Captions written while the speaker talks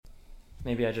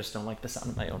Maybe I just don't like the sound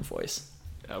of my own voice.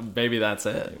 Maybe that's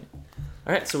it.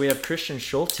 All right, so we have Christian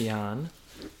Schulte on,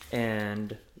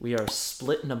 and we are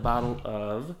splitting a bottle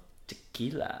of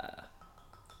tequila.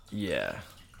 Yeah.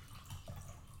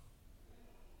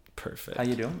 Perfect. How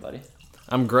you doing, buddy?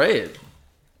 I'm great.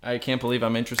 I can't believe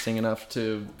I'm interesting enough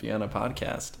to be on a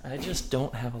podcast. I just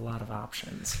don't have a lot of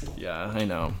options. Yeah, I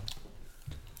know.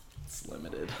 It's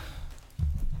limited.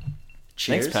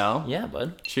 Cheers. Thanks, pal. Yeah,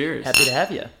 bud. Cheers. Happy to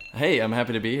have you. Hey, I'm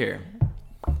happy to be here.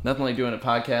 Nothing like doing a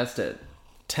podcast at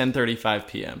 10:35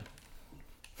 p.m.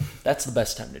 That's the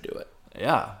best time to do it.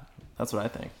 Yeah, that's what I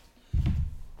think.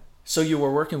 So you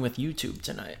were working with YouTube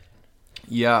tonight.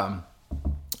 Yeah.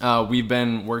 We've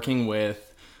been working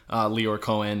with Leor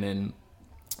Cohen and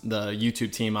the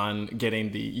YouTube team on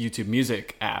getting the YouTube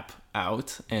Music app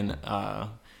out, and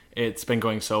it's been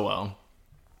going so well.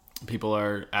 People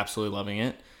are absolutely loving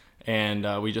it,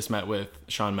 and we just met with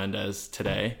Shawn Mendes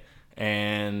today,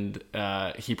 and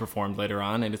he performed later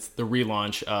on, and it's the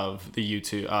relaunch of the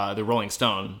YouTube, the Rolling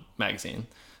Stone magazine.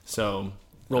 So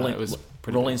it was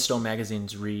pretty Rolling big. Stone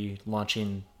magazine's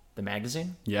relaunching the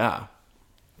magazine. Yeah.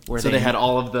 Where So they had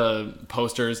all of the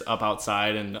posters up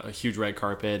outside and a huge red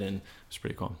carpet, and it was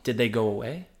pretty cool. Did they go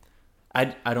away?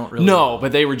 I don't really No,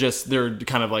 but they're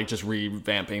kind of like just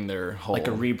revamping their whole like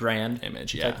a rebrand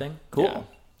image, type thing. Cool.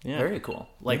 Yeah. Yeah. Very cool.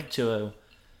 Like to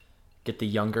get the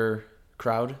younger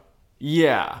crowd.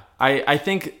 Yeah. I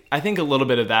think a little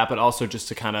bit of that, but also just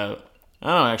to kind of,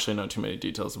 I don't actually know too many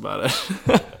details about it.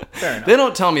 Fair enough. They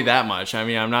don't tell me that much. I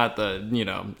mean, I'm not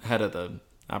the, head of the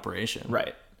operation.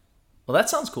 Right. Well, that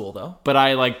sounds cool though. But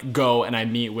I like go and I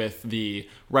meet with the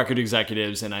record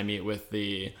executives, and I meet with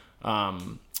the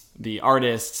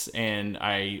artists, and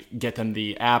I get them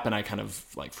the app, and I kind of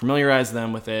like familiarize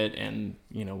them with it, and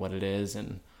what it is,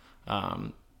 and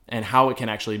how it can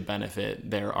actually benefit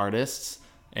their artists,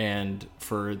 and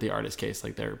for the artist case,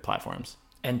 like their platforms.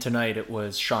 And tonight it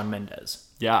was Shawn Mendes.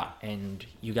 Yeah, And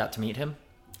you got to meet him?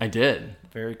 I did.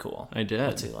 Very cool. I did.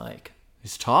 What's he like?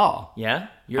 He's tall. Yeah?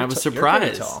 I was You're surprised.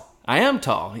 pretty tall. I am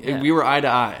tall. Yeah. We were eye to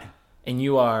eye. And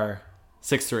you are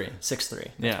 6'3". 6'3".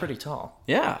 That's Yeah. pretty tall.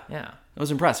 Yeah. Yeah. I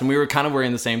was impressed. And we were kind of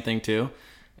wearing the same thing too.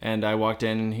 And I walked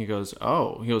in, and he goes,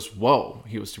 whoa.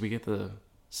 He goes, did we get the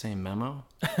same memo?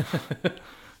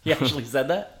 He actually said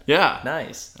that? Yeah.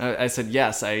 Nice. I said,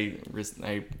 yes, I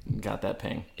got that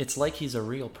ping. It's like he's a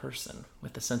real person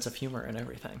with a sense of humor and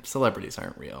everything. Celebrities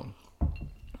aren't real.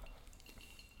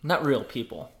 Not real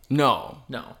people. No.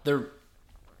 No. They're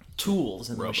tools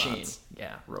in the Robots. machine.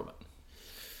 Yeah. Robot.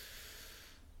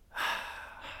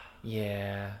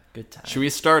 Yeah. Good time. Should we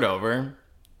start over?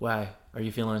 Why? Are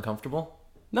you feeling uncomfortable?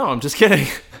 No, I'm just kidding.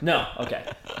 No. Okay.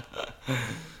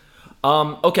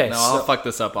 Okay. No, so, I'll fuck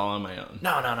this up all on my own.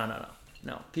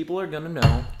 No. People are gonna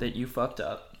know that you fucked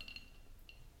up,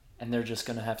 and they're just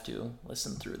gonna have to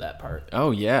listen through that part. Oh,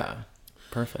 yeah.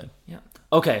 Perfect. Yeah.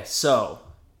 Okay. So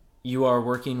you are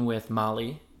working with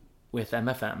Molly with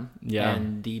MFM. Yeah.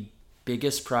 And the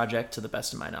biggest project, to the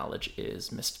best of my knowledge,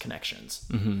 is Missed Connections,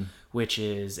 which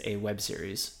is a web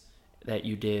series that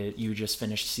you just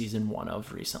finished season 1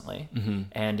 of recently.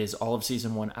 And is all of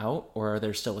season 1 out, or are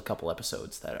there still a couple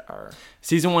episodes that are...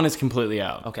 Season 1 is completely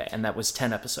out. Okay, and that was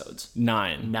 10 episodes.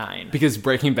 9. Because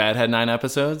Breaking Bad had 9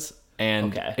 episodes,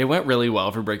 and Okay. it went really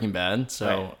well for Breaking Bad, so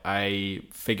Right. I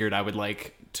figured I would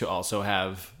like to also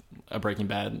have a Breaking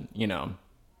Bad,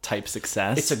 type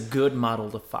success. It's a good model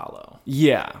to follow.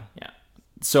 Yeah. Yeah.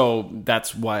 So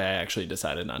that's why I actually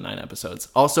decided on 9 episodes.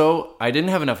 Also, I didn't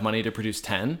have enough money to produce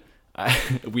 10. I'm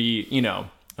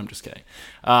just kidding.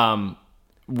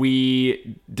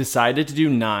 We decided to do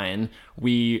 9.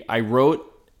 I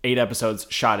wrote 8 episodes,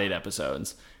 shot 8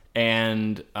 episodes.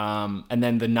 And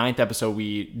then the 9th episode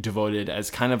we devoted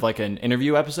as kind of like an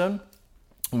interview episode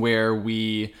where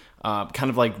we kind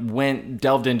of like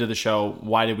delved into the show.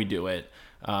 Why did we do it?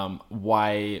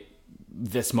 Why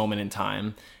this moment in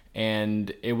time?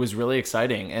 And it was really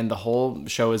exciting. And the whole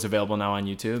show is available now on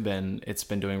YouTube, and it's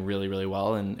been doing really, really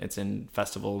well. And it's in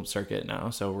festival circuit now,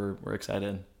 so we're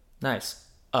excited. Nice.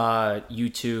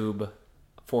 YouTube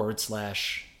 /MFM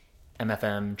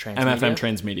Transmedia. MFM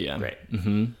Transmedia. Great.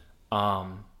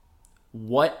 Mm-hmm.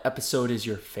 What episode is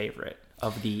your favorite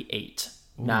of the 8?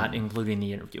 Not including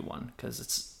the interview one, because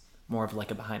it's more of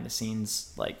like a behind the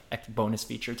scenes, like bonus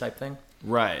feature type thing.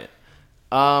 Right.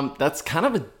 That's kind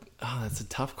of that's a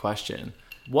tough question.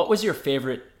 What was your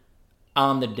favorite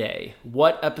on the day?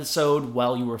 What episode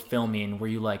while you were filming were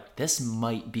you like, this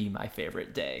might be my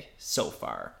favorite day so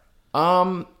far?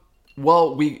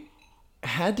 Well, we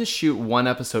had to shoot one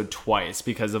episode twice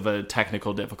because of a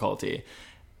technical difficulty.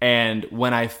 And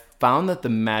when I found that the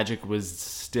magic was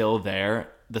still there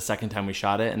the second time we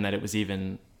shot it, and that it was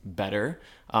even better.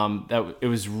 That it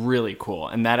was really cool,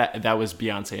 and that was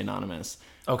Beyonce Anonymous.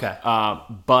 Okay.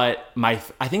 But I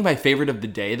think my favorite of the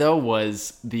day though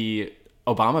was the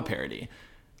Obama parody.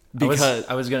 Because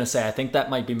I was gonna say, I think that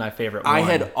might be my favorite one. I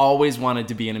had always wanted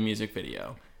to be in a music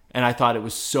video, and I thought it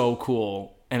was so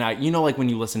cool. And like when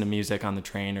you listen to music on the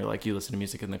train, or like you listen to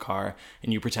music in the car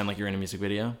and you pretend like you're in a music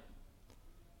video.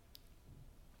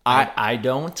 I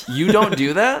don't. You don't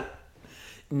do that?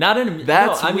 Not in a...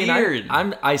 That's no, I weird.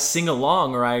 mean, I sing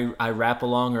along, or I rap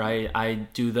along, or I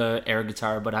do the air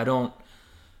guitar, but I don't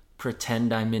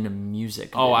pretend I'm in a music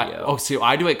video. So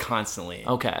I do it constantly.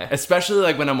 Okay. Especially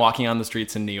like when I'm walking on the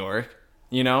streets in New York,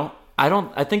 you know?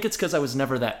 I think it's because I was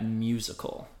never that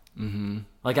musical. Mm-hmm.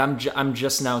 Like I'm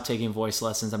just now taking voice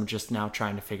lessons. I'm just now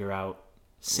trying to figure out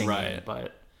singing. Right.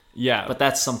 But yeah. But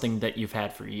that's something that you've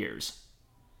had for years.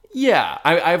 Yeah.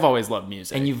 I've always loved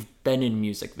music. And you've been in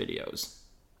music videos.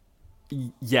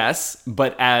 Yes,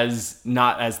 but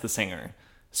not as the singer.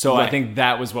 So right. I think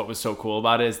that was what was so cool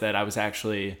about it, is that I was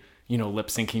actually, lip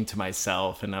syncing to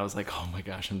myself, and I was like, oh my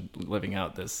gosh, I'm living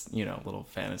out this, little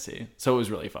fantasy. So it was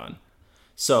really fun.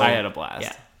 So I had a blast.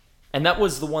 Yeah. And that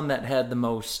was the one that had the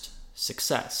most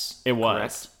success. It was.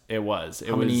 Correct? It was.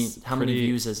 How many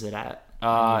views is it at?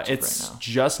 It's right now?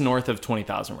 Just north of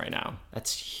 20,000 right now.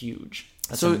 That's huge.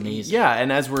 That's amazing. Yeah, and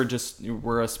as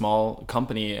we're a small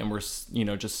company, and we're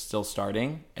just still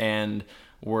starting, and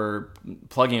we're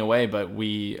plugging away, but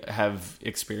we have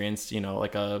experienced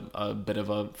like a bit of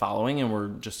a following, and we're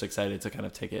just excited to kind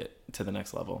of take it to the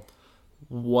next level.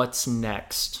 What's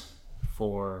next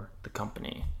for the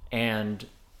company? And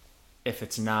if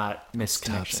it's not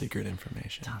misconnection, top secret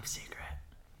information. Top secret.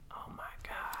 Oh my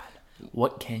god.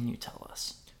 What can you tell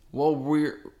us? Well,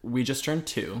 we just turned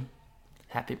 2.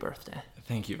 Happy birthday.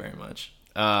 Thank you very much.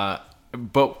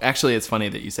 But actually, it's funny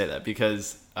that you say that,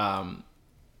 because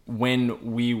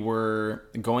when we were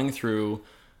going through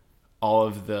all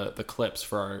of the clips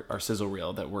for our sizzle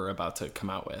reel that we're about to come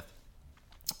out with,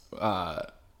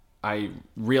 I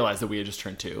realized that we had just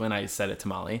turned 2, and I said it to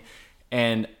Molly,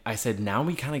 and I said, now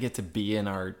we kind of get to be in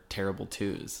our terrible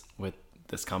 2s with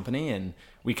this company, and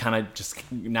we kind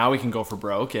of now we can go for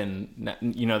broke, and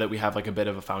that we have like a bit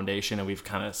of a foundation, and we've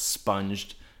kind of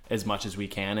sponged as much as we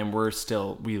can, and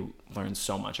we learn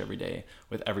so much every day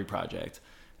with every project.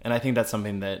 And I think that's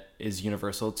something that is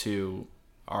universal to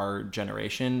our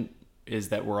generation, is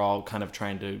that we're all kind of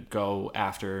trying to go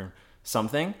after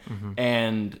something,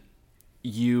 and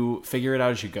you figure it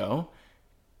out as you go.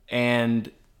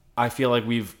 And I feel like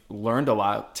we've learned a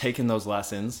lot, taken those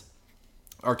lessons,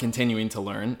 are continuing to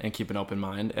learn and keep an open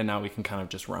mind, and now we can kind of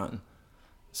just run.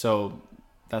 So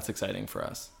that's exciting for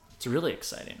us. It's really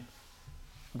exciting.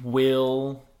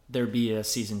 Will there be a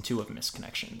season 2 of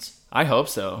Misconnections? I hope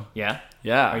so. Yeah?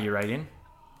 Yeah. Are you writing?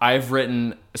 I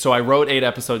wrote 8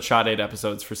 episodes, shot 8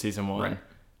 episodes for season 1. Right.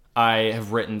 I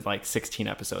have written like 16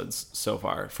 episodes so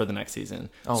far for the next season.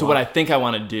 Oh, so wow. What I think I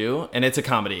want to do, and it's a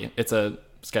comedy, it's a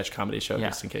sketch comedy show,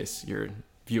 just in case your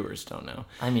viewers don't know.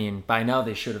 I mean, by now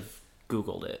they should have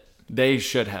Googled it. They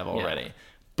should have already. Yeah.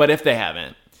 But if they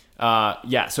haven't,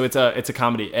 so it's a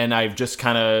comedy, and I've just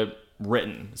kind of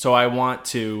written. So I want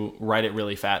to write it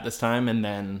really fat this time, and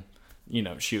then,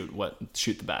 shoot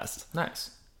the best.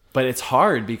 Nice. But it's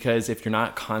hard, because if you're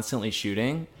not constantly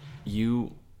shooting,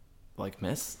 you like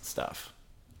miss stuff,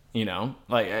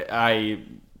 like I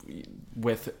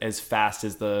with as fast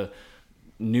as the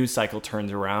news cycle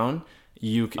turns around,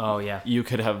 you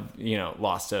could have,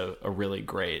 lost a really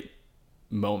great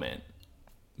moment,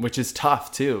 which is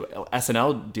tough too.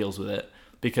 SNL deals with it,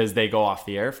 because they go off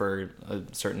the air for a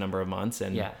certain number of months,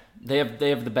 and they have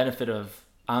the benefit of,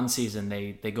 on season,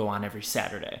 they go on every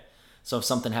Saturday. So if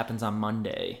something happens on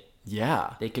Monday,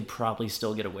 they could probably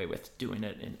still get away with doing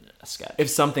it in a sketch. If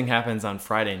something happens on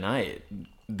Friday night,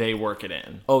 they work it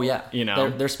in. Oh yeah,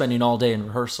 they're spending all day in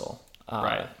rehearsal,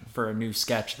 right, for a new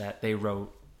sketch that they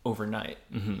wrote overnight.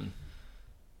 Mm-hmm.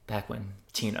 Back when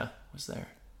Tina was there.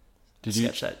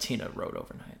 Sketch that Tina wrote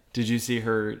overnight. Did you see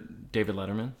her David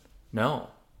Letterman? No.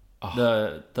 Oh.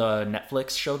 The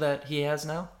Netflix show that he has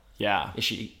now? Yeah. Is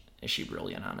she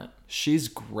brilliant on it? She's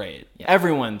great. Yeah.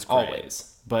 Everyone's great.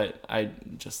 Always. But I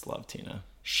just love Tina.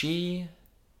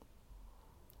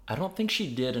 I don't think she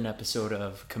did an episode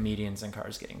of Comedians in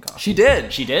Cars Getting Coffee. She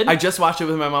did. She did? I just watched it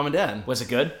with my mom and dad. Was it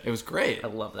good? It was great. I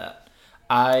love that.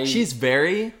 She's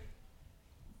very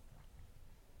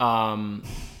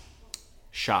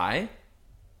shy.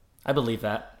 I believe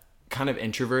that. Kind of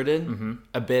introverted,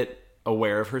 a bit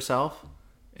aware of herself.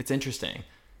 It's interesting.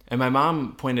 And my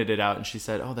mom pointed it out, and she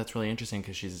said, oh, that's really interesting,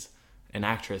 because she's an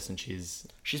actress, and she's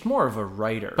more of a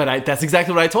writer. But that's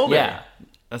exactly what I told her. Yeah.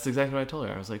 That's exactly what I told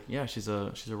her. I was like, yeah, she's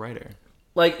a writer.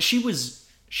 Like, she was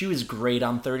great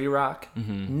on 30 Rock.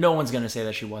 No one's going to say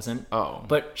that she wasn't. Oh,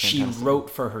 but fantastic. she wrote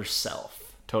for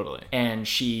herself. Totally. And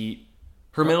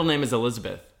her middle name is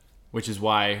Elizabeth, which is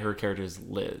why her character is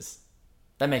Liz.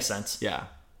 That makes sense. Yeah.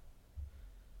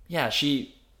 Yeah,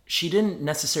 she didn't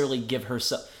necessarily give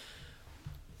herself...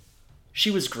 She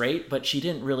was great, but she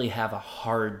didn't really have a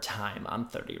hard time on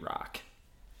 30 Rock.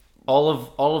 All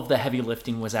of the heavy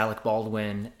lifting was Alec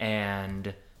Baldwin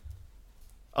and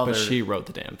other... But she wrote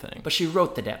the damn thing. But she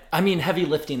wrote the damn... I mean, heavy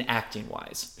lifting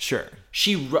acting-wise. Sure.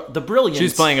 She wrote... The brilliance...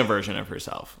 She's playing a version of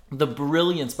herself. The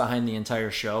brilliance behind the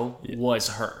entire show was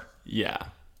her. Yeah.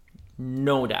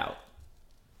 No doubt.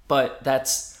 But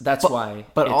that's why...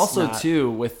 But it's also, not...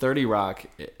 too, with 30 Rock,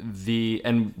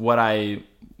 and what I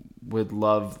would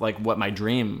love, like what my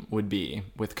dream would be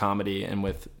with comedy and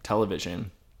with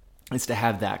television, is to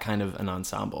have that kind of an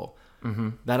ensemble. Mm-hmm.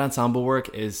 That ensemble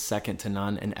work is second to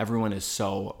none, and everyone is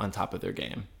so on top of their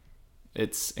game.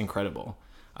 It's incredible.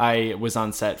 I was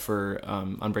on set for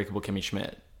Unbreakable Kimmy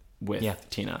Schmidt with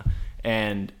Tina,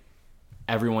 and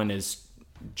everyone is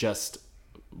just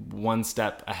one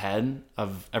step ahead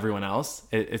of everyone else.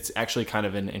 It's actually kind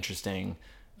of an interesting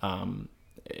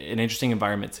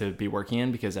environment to be working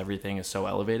in, because everything is so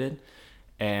elevated,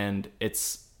 and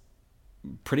it's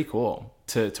pretty cool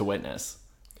to witness,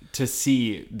 to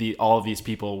see all of these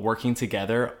people working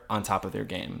together on top of their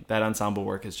game. That ensemble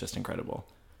work is just incredible.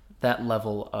 That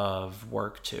level of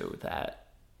work too, that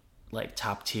like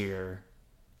top tier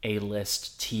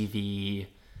A-list TV,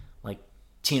 like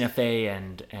Tina Fey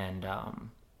and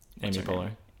Amy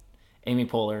Poehler. Amy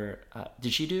Poehler,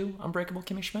 did she do Unbreakable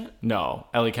Kimmy Schmidt? No.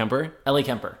 Ellie Kemper? Ellie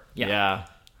Kemper, yeah. Yeah.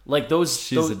 Like those...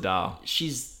 She's a doll.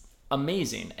 She's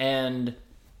amazing. And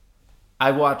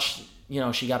I watched,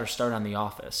 she got her start on The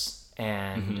Office.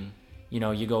 And,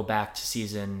 you go back to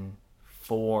season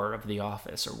 4 of The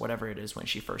Office, or whatever it is when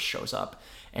she first shows up.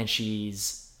 And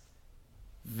she's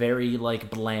very,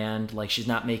 like, bland. Like, she's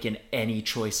not making any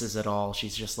choices at all.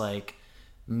 She's just, like,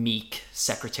 meek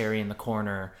secretary in the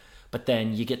corner. But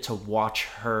then you get to watch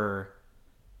her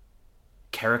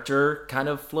character kind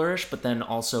of flourish, but then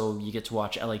also you get to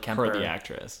watch Ellie Kemper. Her, the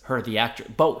actress.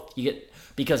 Both.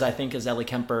 Because I think as Ellie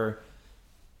Kemper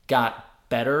got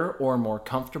better or more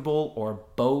comfortable, or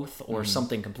both, or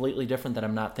something completely different that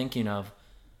I'm not thinking of,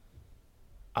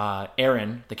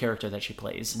 Erin, the character that she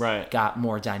plays, got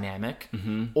more dynamic.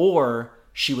 Mm-hmm. Or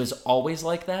she was always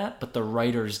like that, but the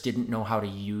writers didn't know how to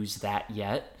use that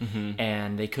yet. Mm-hmm.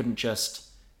 And they couldn't just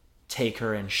take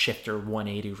her and shift her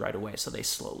 180 right away, so they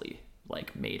slowly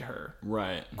made her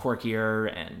quirkier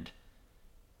and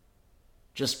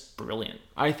just brilliant.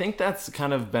 I think that's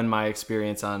kind of been my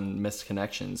experience on Missed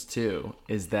Connections too,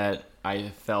 is that I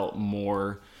felt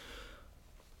more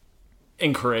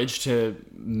encouraged to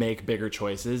make bigger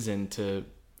choices and to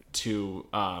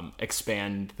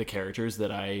expand the characters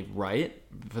that I write.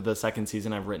 For the second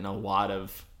season, I've written a lot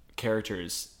of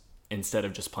characters instead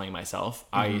of just playing myself.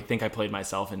 Mm-hmm. I think I played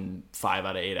myself in 5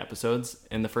 out of 8 episodes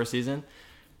in the first season.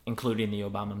 Including the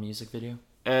Obama music video?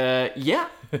 Yeah.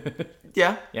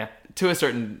 Yeah. Yeah. To a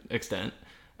certain extent.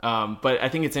 But I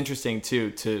think it's interesting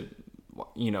too, to,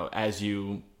 as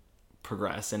you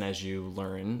progress and as you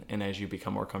learn and as you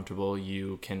become more comfortable,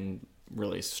 you can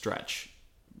really stretch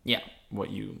what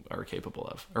you are capable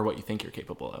of, or what you think you're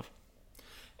capable of.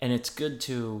 And it's good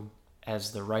to,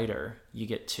 as the writer, you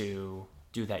get to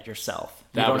do that yourself.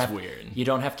 That was weird. You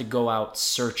don't have to go out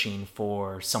searching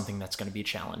for something that's going to be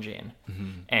challenging.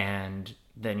 Mm-hmm. And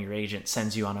then your agent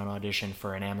sends you on an audition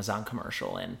for an Amazon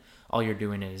commercial, and all you're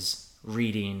doing is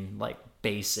reading like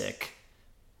basic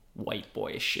white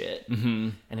boy shit. Mm-hmm.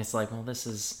 And it's like, well,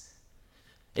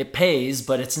 it pays,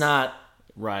 but it's not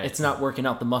right. It's not working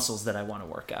out the muscles that I want to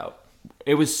work out.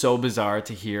 It was so bizarre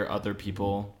to hear other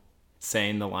people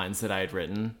saying the lines that I had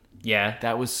written. Yeah.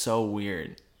 That was so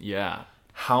weird. Yeah.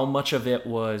 How much of it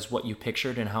was what you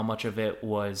pictured and how much of it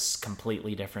was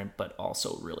completely different, but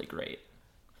also really great?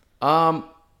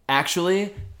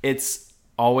 Actually, it's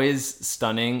always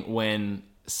stunning when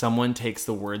someone takes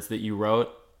the words that you wrote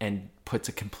and puts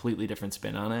a completely different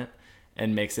spin on it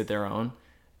and makes it their own.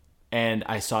 And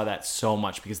I saw that so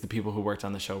much because the people who worked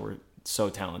on the show were so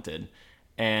talented.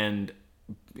 And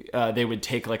they would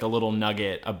take like a little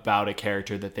nugget about a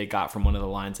character that they got from one of the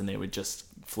lines, and they would just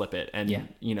flip it and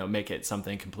make it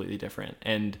something completely different.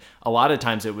 And a lot of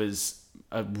times it was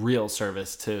a real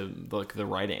service to the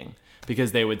writing,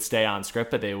 because they would stay on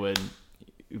script, but they would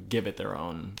give it their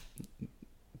own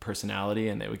personality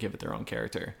and they would give it their own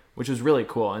character, which was really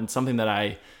cool and something that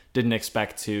I didn't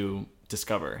expect to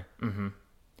discover.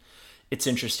 It's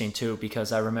interesting too,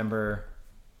 because I remember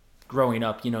growing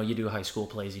up, you do high school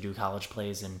plays, you do college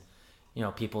plays, and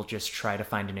people just try to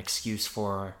find an excuse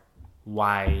for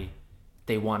why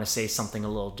they want to say something a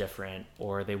little different,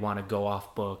 or they want to go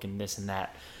off book and this and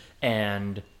that.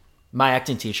 And my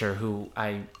acting teacher, who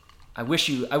I wish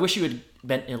you had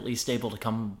been at least able to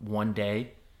come one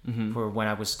day for when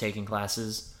I was taking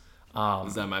classes.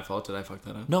 Is that my fault? Did I fuck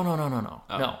that up? No.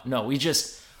 No.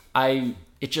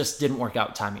 It just didn't work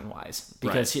out timing wise,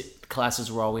 because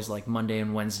classes were always like Monday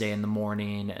and Wednesday in the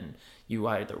morning, and you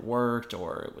either worked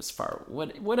or it was far,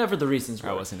 whatever the reasons were.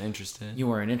 I wasn't interested. You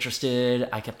weren't interested.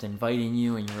 I kept inviting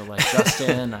you, and you were like,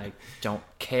 Justin, I don't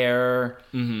care.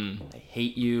 I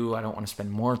hate you. I don't want to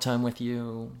spend more time with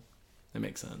you. That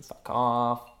makes sense. Fuck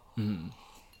off.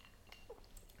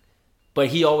 But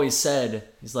he always said,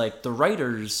 he's like, the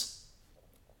writers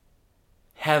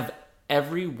have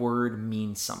every word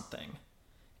mean something.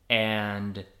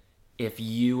 And if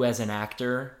you as an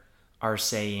actor are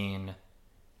saying,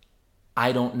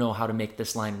 I don't know how to make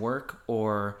this line work,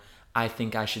 or I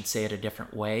think I should say it a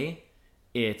different way,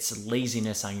 it's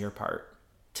laziness on your part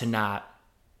to not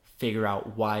figure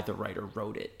out why the writer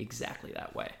wrote it exactly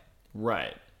that way.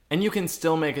 Right. And you can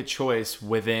still make a choice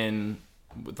within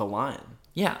the line.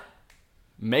 Yeah.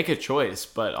 Make a choice,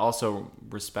 but also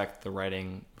respect the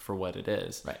writing for what it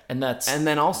is. Right. And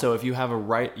then also, if you have a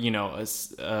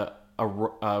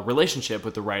relationship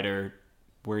with the writer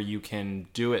where you can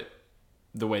do it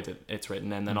the way that it's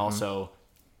written, and then also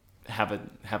have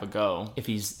a go. If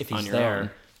he's on your there, own.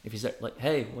 if he's there, like,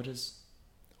 hey, what is?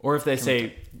 Or if they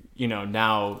say,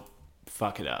 now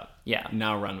fuck it up. Yeah.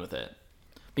 Now run with it.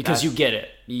 Because you get it.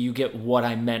 You get what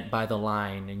I meant by the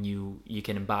line, and you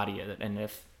can embody it. And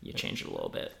if you change it a little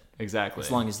bit, exactly, as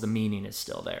long as the meaning is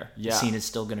still there, the scene is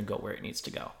still going to go where it needs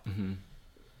to go.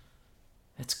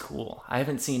 It's cool. I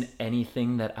haven't seen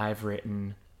anything that I've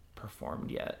written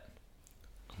performed yet.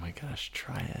 Oh my gosh,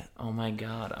 try it. Oh my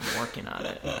god, I'm working on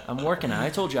it. I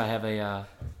told you I have a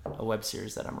web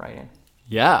series that I'm writing.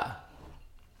 Yeah.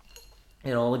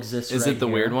 It all exists. Is right it the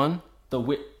here. weird one?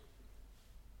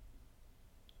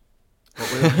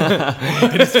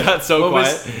 It just got so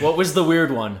quiet. What was the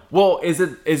weird one? Well, is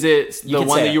it the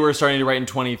one that it. you were starting to write in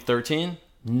 2013?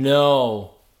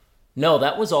 No,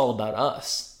 that was all about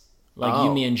us. Like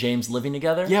you, me, and James living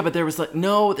together. Yeah, but there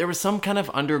was some kind of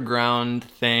underground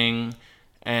thing,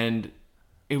 and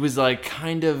it was like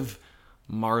kind of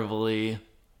Marvel-y.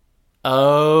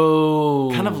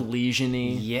 Oh. Kind of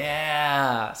Legion-y.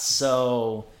 Yeah.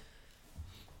 So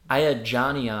I had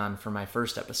Johnny on for my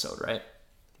first episode, right?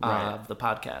 Of the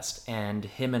podcast, and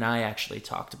him and I actually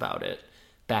talked about it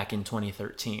back in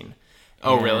 2013.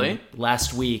 Oh, and really?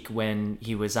 Last week when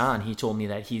he was on, he told me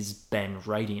that he's been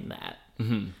writing that.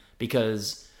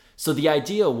 Because, so the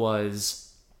idea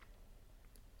was,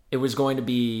 it was going to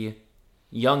be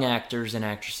young actors and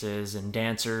actresses and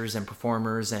dancers and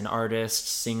performers and artists,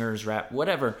 singers, rap,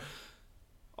 whatever,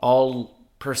 all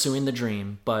pursuing the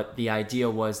dream. But the idea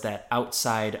was that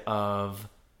outside of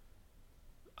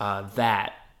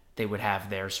that, they would have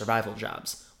their survival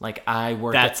jobs. Like I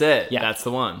work. That's it. Yeah, that's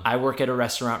the one. I work at a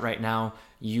restaurant right now.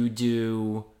 You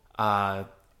do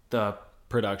the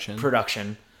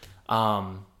production.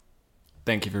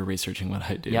 Thank you for researching what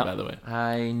I do, by the way.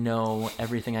 I know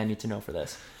everything I need to know for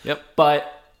this. Yep.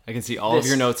 But I can see all of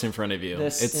your notes in front of you.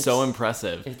 It's so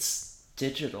impressive. It's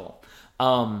digital.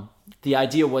 The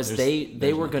idea was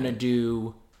they were going to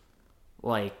do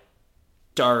like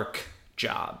dark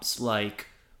jobs, like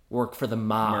work for the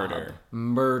mob,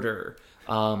 murder,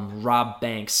 rob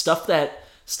banks, stuff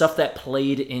that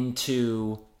played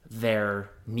into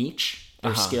their niche,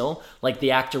 their skill. Like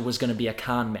the actor was going to be a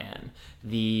con man.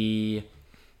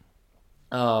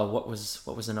 What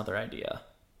was another idea?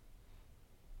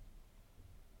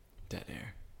 Dead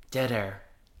air.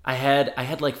 I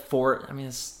had like four. I mean,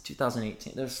 it's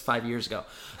 2018. That was 5 years ago.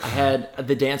 I had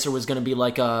the dancer was going to be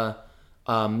like a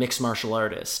mixed martial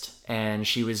artist, and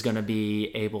she was going to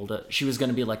be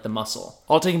like the muscle.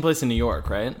 All taking place in New York,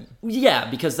 right? Yeah,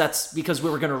 because we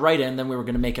were going to write it, and then we were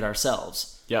going to make it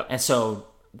ourselves. Yep. And so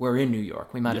we're in New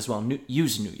York. We might as well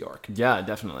use New York. Yeah,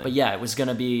 definitely. But yeah, it was going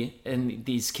to be, and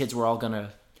these kids were all going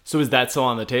to... So is that still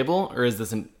on the table, or is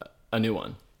this a new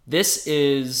one? This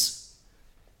is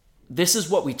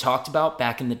what we talked about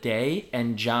back in the day,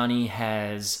 and Johnny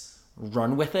has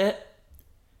run with it.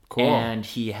 Cool. And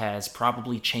he has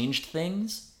probably changed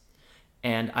things.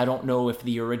 And I don't know if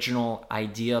the original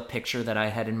idea picture that I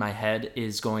had in my head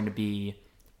is going to be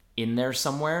in there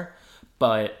somewhere,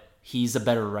 but he's a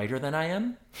better writer than I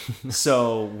am.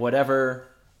 So whatever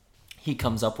he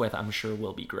comes up with, I'm sure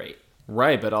will be great.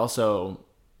 Right, but also,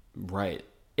 right.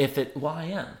 I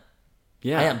am.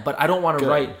 Yeah. I am, but I don't want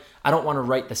to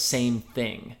write the same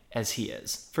thing as he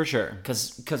is. For sure.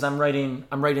 Cuz I'm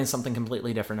writing something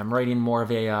completely different. I'm writing more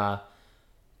of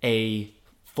a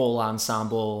full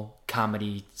ensemble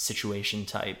comedy situation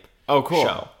type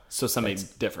show. So something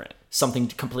different. Something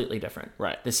completely different.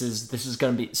 Right. This is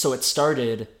going to be, so it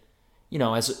started,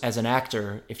 as an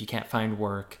actor, if you can't find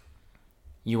work,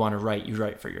 you want to write, you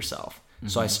write for yourself. Mm-hmm.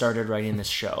 So I started writing this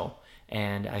show,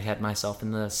 and I had myself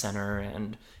in the center,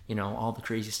 and all the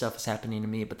crazy stuff is happening to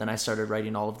me, but then I started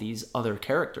writing all of these other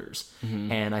characters,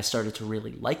 and I started to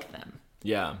really like them.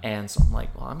 Yeah. And so I'm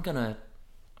like, well, I'm gonna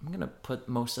put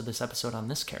most of this episode on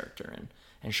this character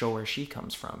and show where she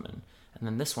comes from, and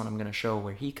then this one I'm gonna show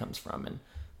where he comes from, and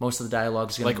most of the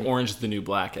dialogue is gonna be Orange is the New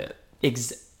Black.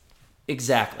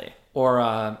 Exactly. Or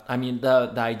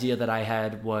the idea that I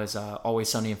had was Always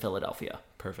Sunny in Philadelphia.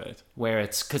 Perfect. Where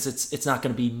it's not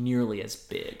going to be nearly as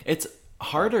big. It's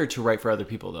harder to write for other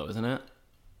people, though, isn't it?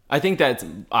 I think that's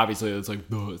obviously it's a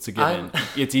given.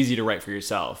 It's easy to write for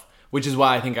yourself, which is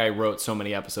why I think I wrote so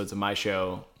many episodes of my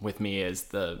show with me as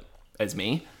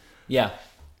me. Yeah.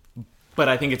 But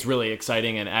I think it's really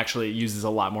exciting and actually uses a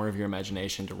lot more of your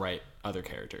imagination to write other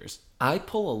characters. I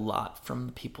pull a lot from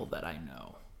the people that I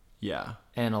know. Yeah.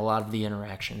 And a lot of the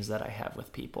interactions that I have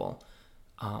with people.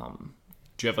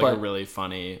 Do you have a really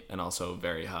funny and also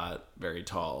very hot, very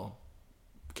tall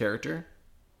character?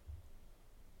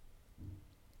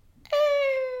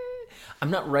 I'm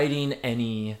not writing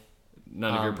any...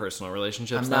 None of your personal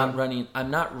relationships? I'm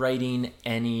not writing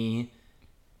any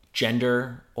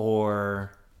gender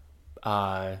or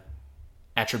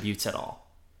attributes at all.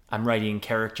 I'm writing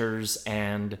characters,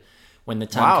 and when the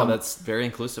time comes... Wow, that's very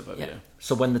inclusive of you.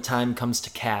 So when the time comes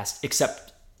to cast,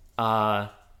 except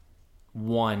the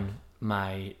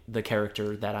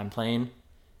character that I'm playing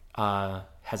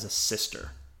has a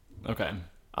sister. Okay.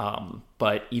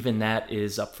 But even that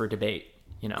is up for debate,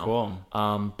 Cool.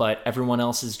 But everyone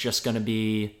else is just going to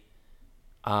be,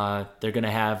 they're going to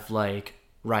have like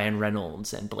Ryan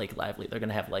Reynolds and Blake Lively. They're going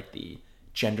to have like the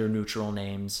gender neutral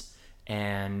names.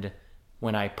 And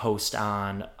when I post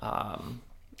on,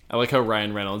 I like how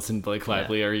Ryan Reynolds and Blake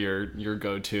Lively are your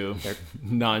go-to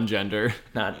non-gender.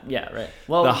 Right.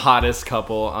 Well, the hottest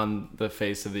couple on the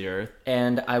face of the earth.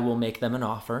 And I will make them an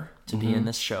offer to be in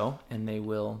this show, and they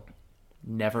will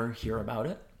never hear about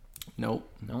it. Nope.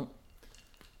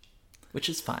 Which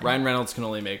is fine. Ryan Reynolds can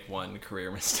only make one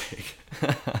career mistake.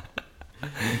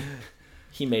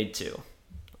 He made two.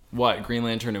 What? Green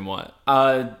Lantern and what?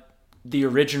 The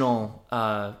original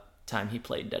time he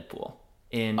played Deadpool.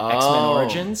 In X-Men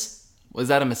Origins. Was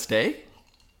that a mistake?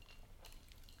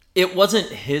 It wasn't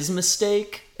his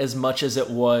mistake as much as it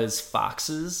was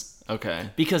Fox's. Okay.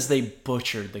 Because they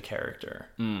butchered the character.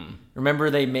 Remember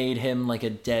they made him like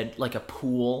a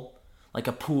pool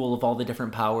of all the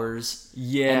different powers.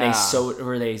 Yeah. And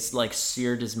they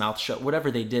seared his mouth shut.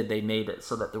 Whatever they did, they made it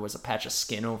so that there was a patch of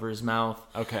skin over his mouth.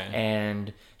 Okay.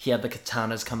 And he had the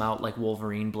katanas come out like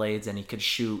Wolverine blades, and he could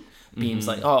shoot beams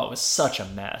it was such a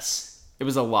mess. It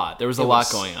was a lot. There was a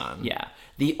lot going on. Yeah.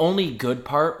 The only good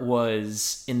part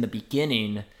was in the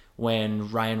beginning when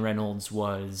Ryan Reynolds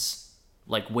was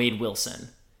like Wade Wilson,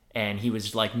 and he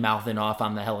was like mouthing off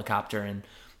on the helicopter,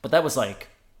 but that was like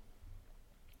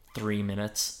 3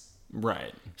 minutes.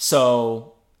 Right.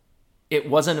 So it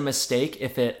wasn't a mistake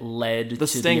if it led to the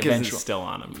stink eventual... is still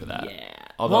on him for that. Yeah.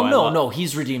 Although no,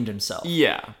 he's redeemed himself.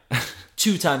 Yeah.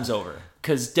 2 times over,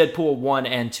 because Deadpool 1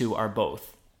 and 2 are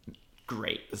both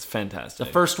great. It's fantastic.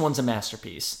 The first one's a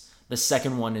masterpiece. The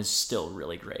second one is still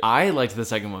really great. I liked the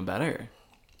second one better.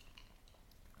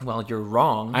 Well, you're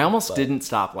wrong. I almost didn't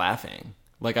stop laughing.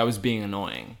 Like I was being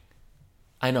annoying.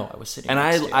 I know. I was sitting. And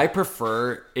I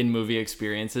prefer in movie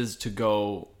experiences to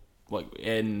go like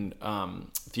in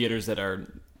theaters that are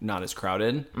not as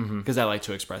crowded because I like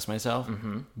to express myself.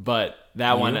 But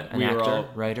that one, an actor,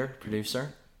 writer,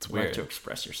 producer. It's weird like to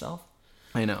express yourself.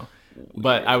 I know.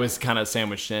 But I was kind of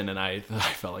sandwiched in, and I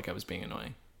felt like I was being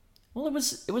annoying. Well, it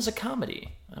was a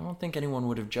comedy. I don't think anyone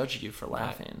would have judged you for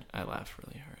laughing. I laughed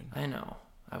really hard. I know.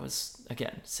 I was,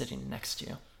 again, sitting next to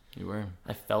you. You were.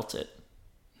 I felt it.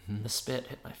 The spit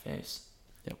hit my face.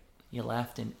 Yep. You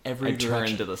laughed in every direction. I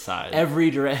turned to the side.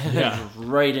 Every direction. Yeah.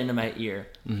 Right into my ear.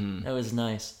 That was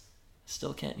nice.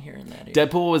 Still can't hear in that ear.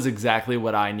 Deadpool was exactly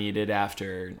what I needed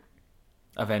after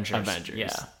Avengers. Yeah.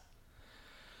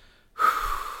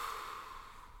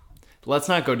 Let's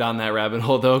not go down that rabbit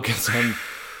hole, though, because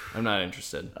I'm not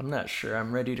interested. I'm not sure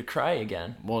I'm ready to cry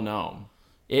again. Well, no.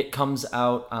 It comes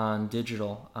out on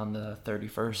digital on the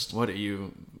 31st. What are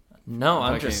you... No,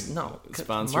 I'm Fucking just no.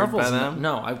 sponsored Marvel's by them?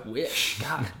 No, I wish.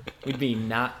 God, we'd be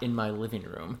not in my living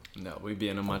room. No, we'd be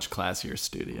in a much classier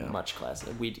studio. Much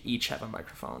classier. We'd each have a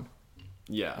microphone.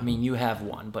 Yeah. I mean, you have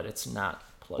one, but it's not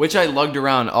plugged. Which I lugged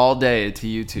around all day to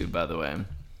YouTube, by the way.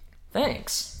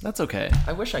 Thanks. That's okay.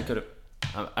 I wish I could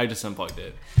have. I just unplugged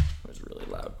it. It was really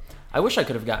loud. I wish I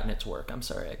could have gotten it to work. I'm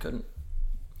sorry I couldn't.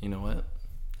 You know what?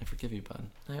 I forgive you, bud.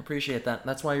 I appreciate that.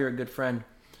 That's why you're a good friend.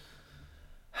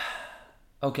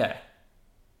 Okay.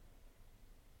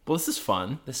 Well, this is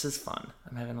fun. This is fun.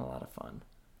 I'm having a lot of fun.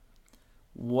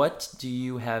 What do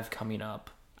you have coming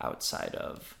up outside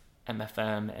of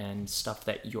MFM and stuff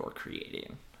that you're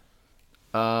creating?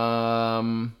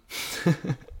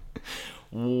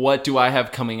 What do I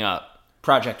have coming up?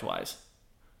 Project-wise.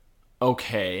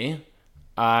 Okay.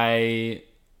 Outside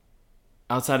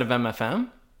of MFM?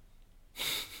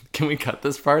 Can we cut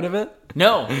this part of it?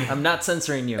 No, I'm not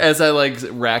censoring you. As I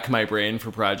rack my brain for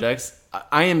projects,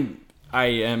 I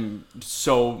am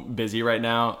so busy right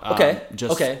now.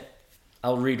 Okay.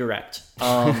 I'll redirect.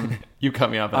 You cut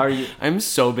me off. I'm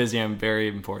so busy. I'm very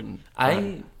important.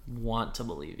 I want to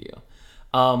believe you.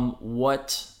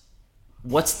 What's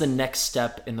the next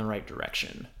step in the right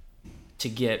direction to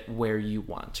get where you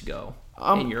want to go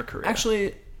in your career?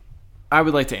 Actually, I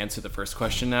would like to answer the first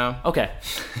question now. Okay.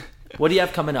 What do you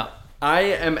have coming up? I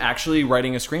am actually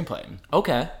writing a screenplay.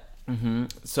 Okay. Mm-hmm.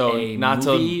 So not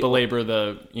to belabor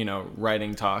the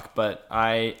writing talk, but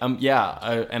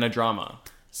and a drama,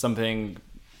 something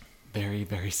very,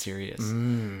 very serious.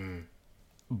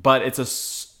 But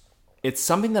it's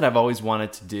something that I've always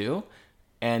wanted to do,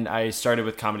 and I started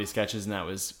with comedy sketches, and that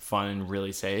was fun and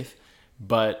really safe.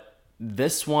 But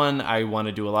this one I want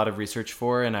to do a lot of research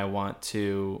for, and I want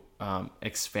to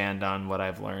expand on what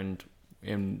I've learned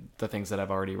in the things that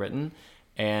I've already written.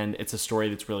 And it's a story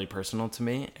that's really personal to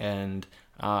me, and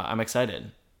I'm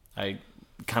excited. I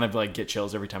kind of get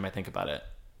chills every time I think about it.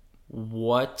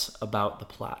 What about the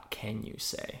plot can you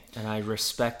say? And I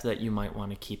respect that you might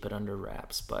want to keep it under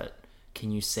wraps, but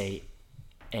can you say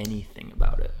anything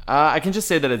about it? I can just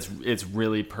say that it's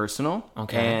really personal.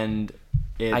 Okay. And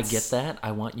I get that.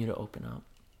 I want you to open up.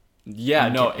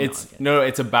 Yeah,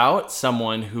 it's about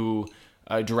someone who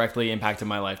directly impacted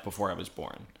my life before I was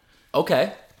born.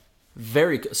 Okay.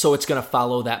 Very good. So it's going to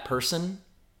follow that person?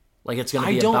 It's going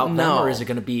to be about them, or is it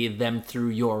going to be them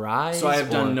through your eyes? So I have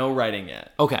done no writing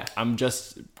yet. Okay. I'm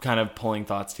just kind of pulling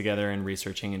thoughts together and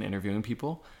researching and interviewing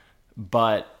people.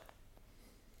 But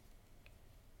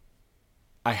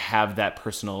I have that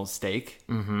personal stake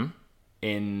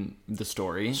in the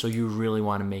story. So you really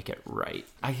want to make it right.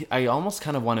 I almost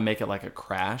kind of want to make it like a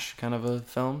Crash kind of a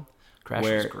film. Crash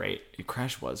was great.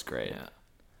 Crash was great. Yeah.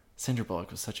 Sandra Bullock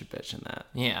was such a bitch in that.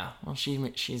 Yeah. Well, she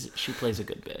plays a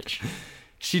good bitch.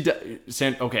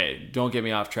 Okay, don't get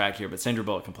me off track here, but Sandra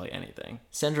Bullock can play anything.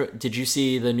 Sandra, did you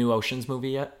see the new Ocean's movie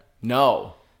yet?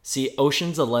 No. See,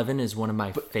 Ocean's 11 is one of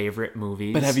my favorite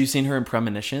movies. But have you seen her in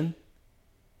Premonition?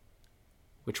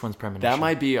 Which one's Premonition? That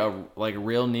might be a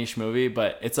real niche movie,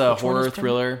 but it's a horror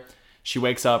thriller. She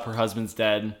wakes up, her husband's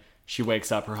dead. She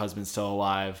wakes up, her husband's still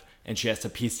alive, and she has to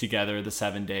piece together the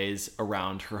 7 days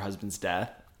around her husband's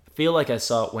death. I feel like I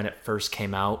saw it when it first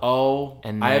came out. Oh,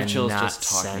 and I have chills just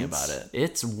talking about it.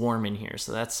 It's warm in here,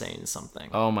 so that's saying something.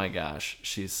 Oh my gosh,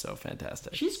 she's so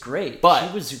fantastic. She's great.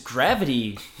 But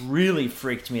Gravity really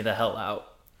freaked me the hell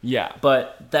out. Yeah.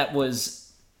 But that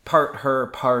was part her,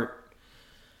 part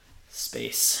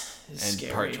space. And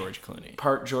scary. Part George Clooney.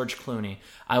 Part George Clooney.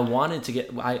 I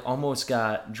almost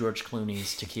got George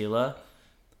Clooney's tequila,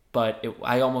 but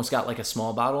I almost got a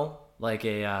small bottle,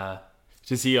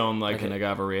 Does he own an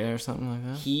Agaveria or something like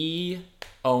that? He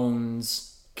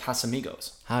owns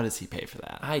Casamigos. How does he pay for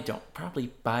that? I don't.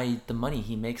 Probably by the money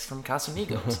he makes from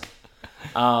Casamigos.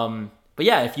 But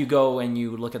yeah, if you go and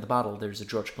you look at the bottle, there's a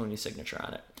George Clooney signature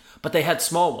on it. But they had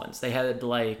small ones. They had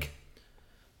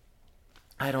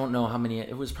I don't know how many.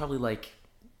 It was probably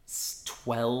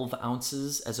 12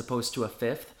 ounces as opposed to a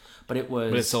fifth. But it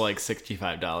was. But it's still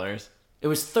 $65. It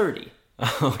was 30.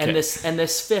 Okay. And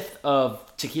this fifth of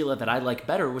tequila that I like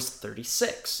better was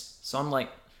 36. So I'm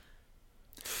like,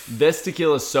 this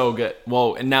tequila is so good.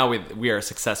 Well, and now we are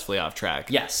successfully off track.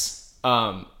 Yes.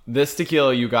 This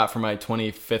tequila you got for my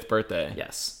 25th birthday.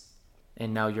 Yes.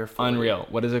 And now you're fully unreal.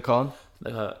 What is it called?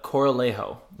 The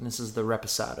Coralejo. And this is the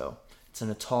Reposado. It's in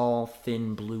a tall,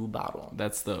 thin blue bottle.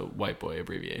 That's the white boy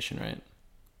abbreviation, right?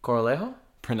 Coralejo?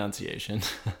 Pronunciation.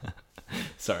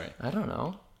 Sorry. I don't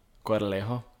know.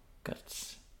 Coralejo.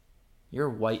 Guts. You're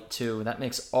white too. That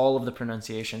makes all of the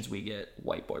pronunciations we get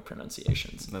white boy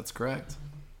pronunciations. That's correct.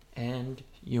 And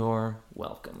you're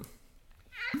welcome.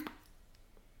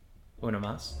 Una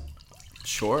mas.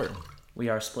 Sure. We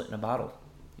are splitting a bottle.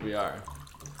 We are.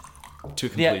 To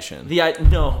completion.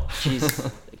 No.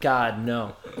 Jeez. God,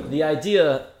 no. The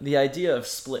idea of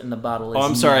splitting the bottle is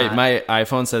I'm sorry. not- My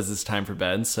iPhone says it's time for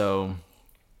bed, so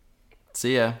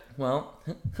see ya. Well,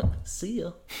 see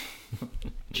ya.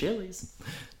 Chili's.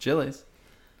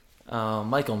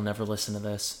 Michael never listen to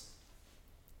this.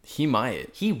 He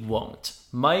might. He won't.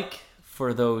 Mike,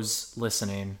 for those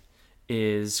listening,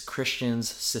 is Christian's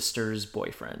sister's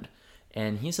boyfriend,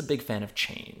 and he's a big fan of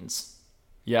chains.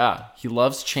 Yeah, he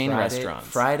loves chain restaurants.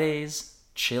 Fridays,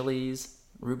 Chili's,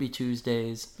 Ruby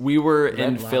Tuesdays. We were Red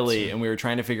in Lobster. Philly, and we were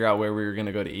trying to figure out where we were going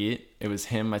to go to eat. It was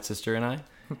him, my sister, and I.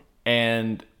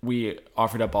 And we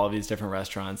offered up all of these different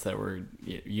restaurants that were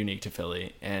unique to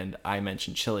Philly. And I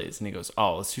mentioned Chili's. And he goes,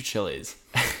 oh, let's do Chili's.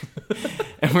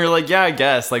 And we were like, yeah, I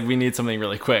guess. Like, we need something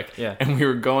really quick. Yeah. And we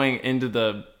were going into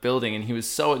the building. And he was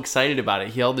so excited about it.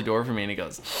 He held the door for me. And he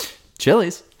goes,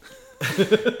 Chili's.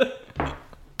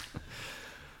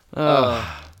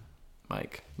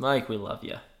 Mike, we love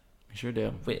you. We sure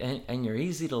do. And you're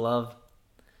easy to love.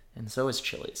 And so is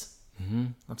Chili's. Mm-hmm.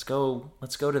 Let's go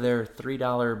to their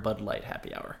 $3 Bud Light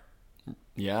happy hour.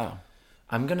 Yeah.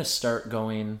 I'm gonna start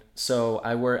going. So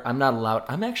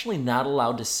I'm actually not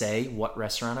allowed to say what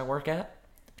restaurant I work at.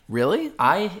 Really?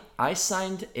 I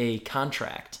signed a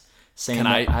contract saying Can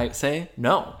that I say?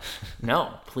 No,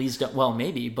 please don't. Well,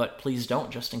 maybe, but please don't,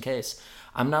 just in case.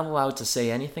 I'm not allowed to say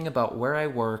anything about where I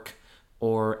work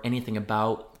or anything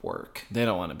about work. They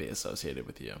don't want to be associated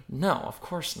with you. No, of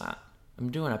course not. I'm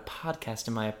doing a podcast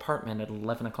in my apartment at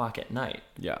 11 o'clock at night.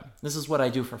 Yeah. This is what I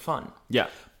do for fun. Yeah.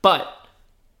 But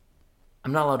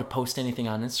I'm not allowed to post anything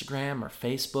on Instagram or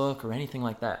Facebook or anything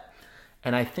like that.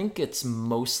 And I think it's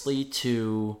mostly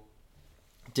to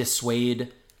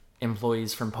dissuade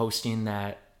employees from posting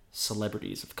that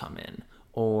celebrities have come in,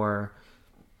 or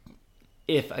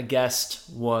if a guest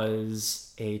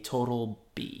was a total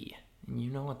B.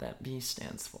 You know what that B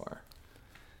stands for?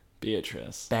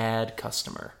 Beatrice. Bad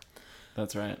customer.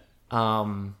 That's right.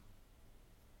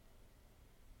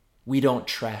 We don't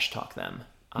trash talk them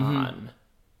on.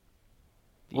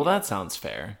 Well, that sounds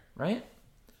fair. Right?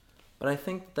 But I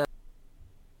think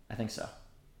so.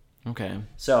 Okay.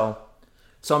 So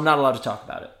I'm not allowed to talk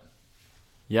about it.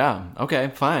 Yeah.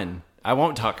 Okay, fine. I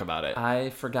won't talk about it. I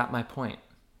forgot my point.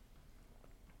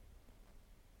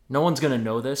 No one's going to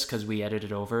know this because we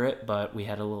edited over it, but we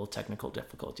had a little technical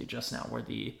difficulty just now where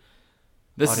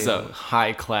This is a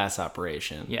high-class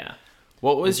operation. Yeah.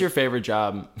 What was your favorite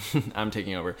job? I'm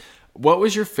taking over. What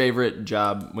was your favorite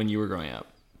job when you were growing up?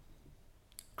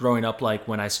 Growing up, like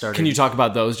when I started. Can you talk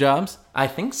about those jobs? I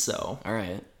think so. All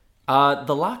right.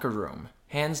 The locker room,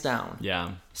 hands down.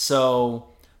 Yeah. So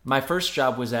my first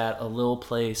job was at a little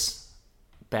place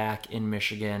back in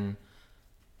Michigan.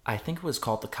 I think it was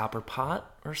called the Copper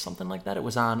Pot or something like that. It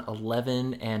was on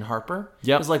 11 and Harper.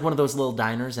 Yep. It was like one of those little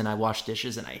diners, and I washed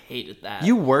dishes, and I hated that.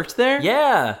 You worked there?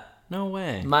 Yeah. No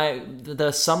way.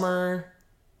 The summer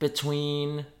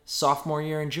between sophomore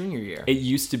year and junior year. It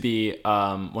used to be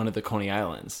one of the Coney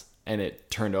Islands, and it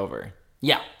turned over.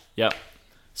 Yeah. Yep.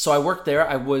 So I worked there.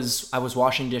 I was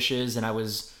washing dishes, and I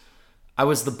was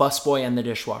the busboy and the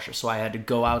dishwasher. So I had to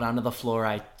go out onto the floor.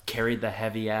 I carried the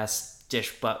heavy ass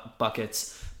dish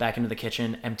buckets back into the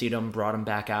kitchen, emptied them, brought them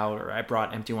back out, or I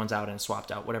brought empty ones out and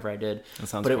swapped out, whatever I did. That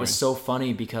sounds But it boring. was so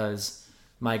funny because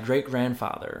my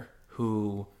great-grandfather,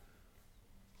 who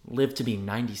lived to be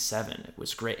 97, it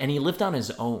was great. And he lived on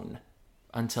his own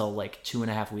until like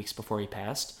 2.5 weeks before he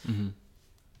passed. Mm-hmm.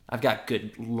 I've got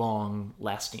good,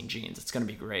 long-lasting genes. It's going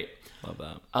to be great. Love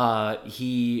that.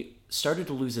 He started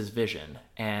to lose his vision,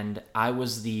 and I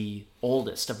was the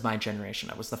oldest of my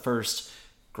generation. I was the first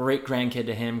great-grandkid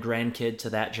to him, grandkid to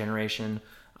that generation.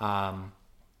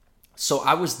 So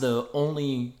I was the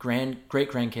only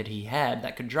great-grandkid he had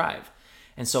that could drive.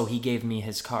 And so he gave me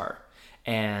his car.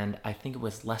 And I think it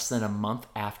was less than a month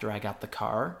after I got the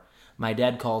car, my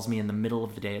dad calls me in the middle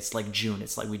of the day. It's like June.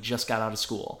 It's like we just got out of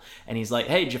school. And he's like,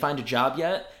 hey, did you find a job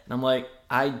yet? And I'm like,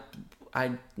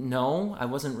 no, I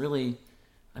wasn't really,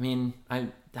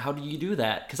 how do you do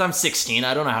that? Because I'm 16.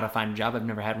 I don't know how to find a job. I've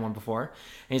never had one before.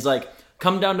 And he's like,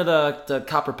 come down to the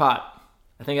Copper Pot.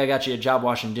 I think I got you a job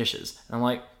washing dishes. And I'm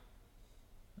like,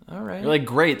 all right. You're like,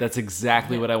 great. That's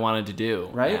exactly what I wanted to do,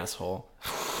 right? Asshole.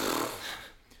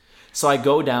 So I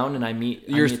go down and I meet.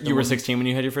 You were 16 when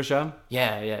you had your first job?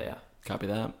 Yeah. Copy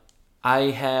that.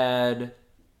 I'd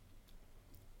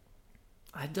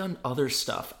done other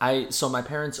stuff. So my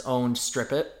parents owned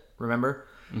Strip It, remember?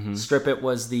 Mm-hmm. Strip It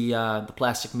was the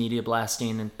plastic media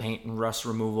blasting and paint and rust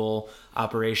removal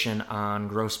operation on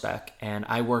Groesbeck, and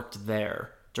I worked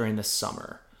there during the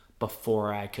summer.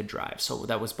 before I could drive. So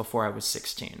that was before I was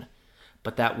 16.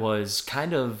 But that was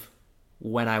kind of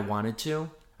when I wanted to.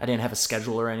 I didn't have a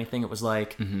schedule or anything. It was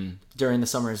like during the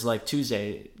summer, it's like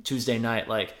Tuesday night,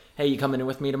 like, hey, you coming in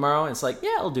with me tomorrow? And it's like,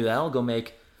 yeah, I'll do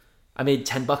that. I made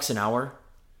 $10 an hour,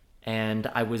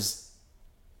 and I was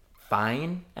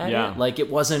fine at it. Like it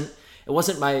wasn't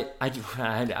my,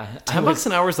 $10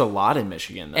 an hour is a lot in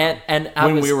Michigan, though.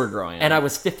 And we were growing up. And I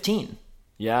was 15.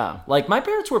 Yeah. Like, my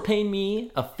parents were paying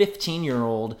me, a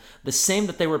 15-year-old, the same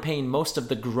that they were paying most of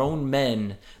the grown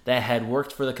men that had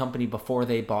worked for the company before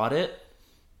they bought it,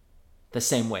 the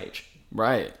same wage.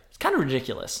 Right. It's kind of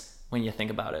ridiculous when you think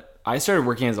about it. I started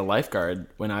working as a lifeguard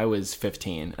when I was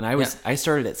 15, and I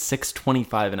started at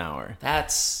 $6.25 an hour.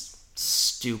 That's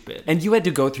stupid. And you had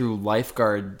to go through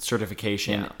lifeguard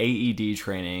certification, AED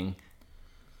training,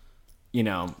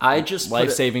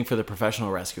 life-saving for the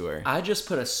professional rescuer. I just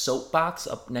put a soapbox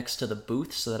up next to the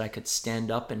booth so that I could stand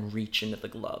up and reach into the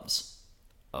gloves.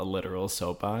 A literal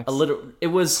soapbox? It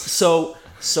was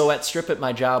so at Strip at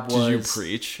my job was... Did you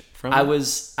preach from I it?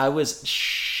 was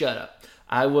shut up.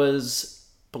 I was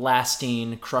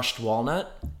blasting crushed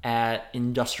walnut at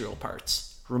industrial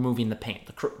parts, removing the paint.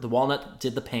 The walnut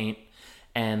did the paint,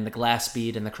 and the glass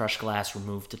bead and the crushed glass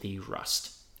removed the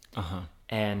rust. Uh-huh.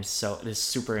 And so it is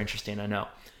super interesting, I know.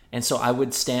 And so I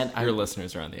would stand... Your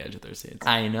listeners are on the edge of their seats.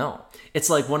 I know. It's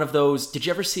like one of those... Did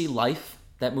you ever see Life?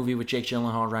 That movie with Jake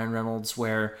Gyllenhaal and Ryan Reynolds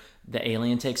where the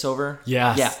alien takes over?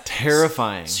 Yes. Yeah.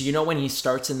 Terrifying. So you know when he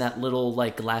starts in that little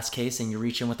like glass case and you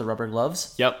reach in with the rubber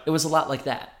gloves? Yep. It was a lot like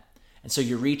that. And so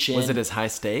you reach in... Was it as high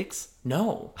stakes?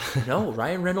 No.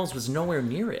 Ryan Reynolds was nowhere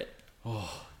near it.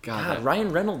 Oh, God.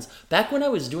 Ryan Reynolds... Back when I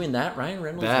was doing that, Ryan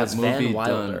Reynolds was Van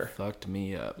Wilder. Done fucked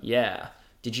me up. Yeah.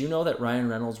 Did you know that Ryan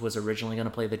Reynolds was originally going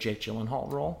to play the Jake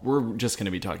Gyllenhaal role? We're just going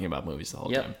to be talking about movies the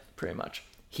whole time. Pretty much.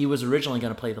 He was originally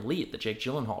going to play the lead, the Jake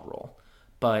Gyllenhaal role,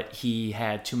 but he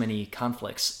had too many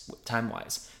conflicts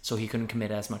time-wise, so he couldn't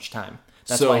commit as much time.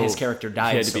 That's why his character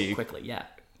died so quickly. Yeah.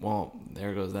 Well,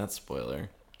 there goes that spoiler.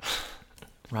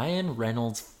 Ryan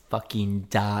Reynolds fucking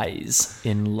dies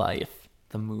in Life,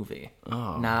 the movie.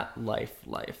 Oh. Not Life.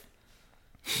 I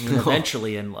mean,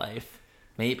 eventually in Life.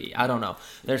 Maybe. I don't know.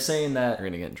 They're saying that... You're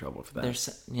going to get in trouble for that.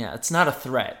 It's not a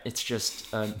threat. It's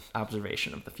just an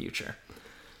observation of the future.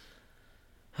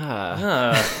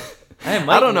 I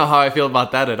don't know how I feel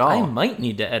about that at all. I might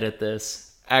need to edit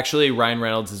this. Actually, Ryan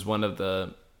Reynolds is one of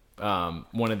the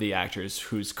actors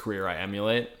whose career I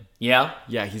emulate. Yeah?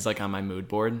 Yeah, he's like on my mood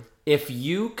board. If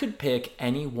you could pick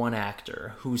any one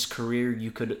actor whose career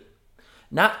you could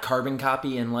not carbon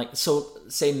copy and like, so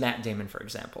say Matt Damon, for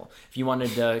example. If you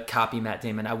wanted to copy Matt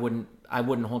Damon, I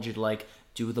wouldn't hold you to like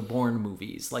do the Bourne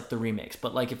movies, like the remakes.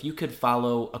 But like if you could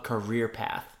follow a career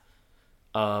path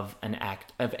of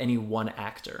any one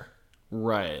actor.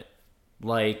 Right.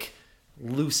 Like,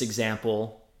 loose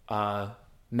example,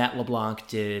 Matt LeBlanc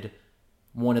did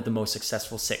one of the most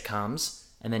successful sitcoms,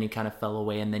 and then he kind of fell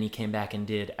away, and then he came back and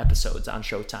did episodes on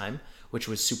Showtime, which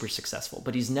was super successful.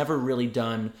 But he's never really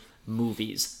done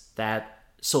movies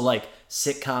so like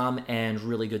sitcom and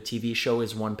really good TV show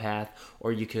is one path,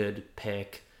 or you could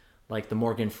pick like the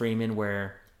Morgan Freeman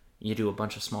where you do a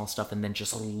bunch of small stuff and then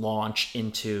just launch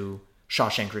into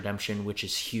Shawshank Redemption, which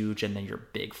is huge, and then you're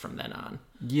big from then on.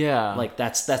 Yeah. Like,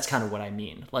 that's kind of what I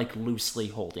mean. Like, loosely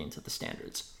holding to the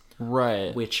standards.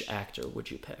 Right. Which actor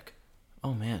would you pick?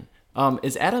 Oh, man.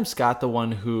 Is Adam Scott the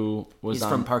one who was He's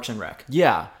from Parks and Rec.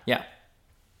 Yeah. Yeah.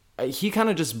 He kind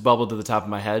of just bubbled to the top of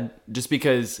my head just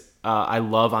because I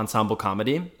love ensemble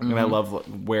comedy. Mm-hmm. And I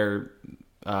love where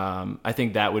I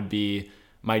think that would be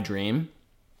my dream.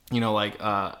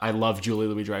 I love Julia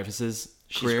Louis-Dreyfus's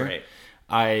career. She's great.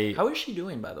 How is she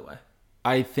doing, by the way?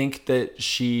 I think that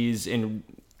she's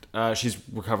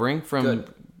recovering from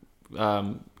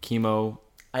chemo.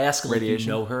 I ask like radiation.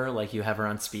 You know her, like you have her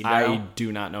on speed dial. I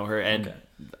do not know her, and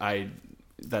I have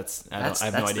no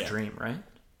idea. That's the dream, right?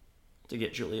 To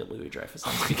get Julia Louis-Dreyfus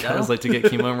on speed dial. I was like, to get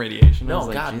chemo and radiation. No,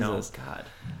 like, God, Jesus. no, God.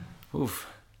 Oof.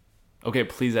 Okay,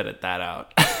 please edit that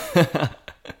out.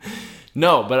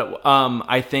 No, but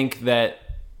I think that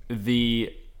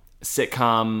the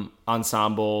sitcom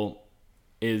ensemble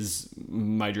is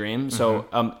my dream.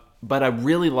 So, but I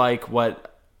really like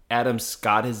what Adam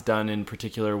Scott has done in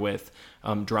particular with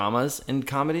dramas and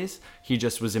comedies. He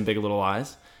just was in Big Little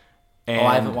Lies. And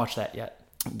I haven't watched that yet.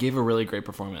 Gave a really great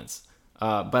performance.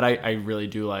 But I really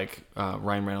do like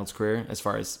Ryan Reynolds' career as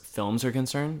far as films are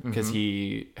concerned, because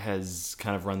he has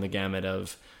kind of run the gamut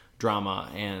of drama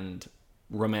and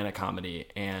romantic comedy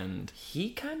and he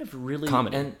kind of really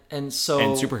comedy and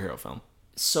superhero film.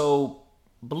 So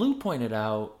Blue pointed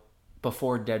out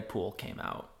before Deadpool came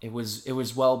out, it was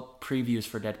well, previews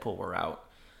for Deadpool were out,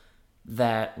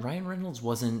 that Ryan Reynolds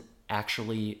wasn't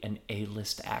actually an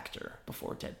A-list actor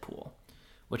before Deadpool,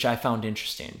 which I found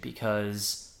interesting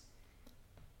because,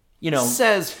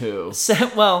 Says who?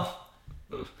 Well,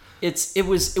 it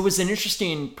was an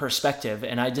interesting perspective,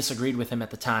 and I disagreed with him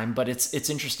at the time, but it's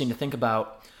interesting to think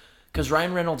about because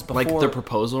Ryan Reynolds before, Like The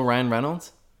Proposal, Ryan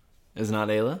Reynolds is not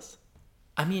A-list?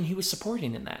 I mean, he was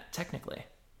supporting in that technically.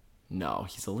 No,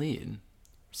 he's the lead.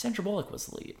 Sandra Bullock was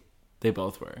the lead. They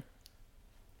both were.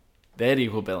 They had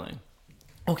equal billing.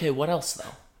 Okay, what else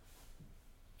though?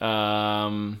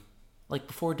 Like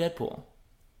before Deadpool.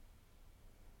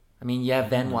 I mean, you have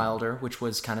Van Wilder, which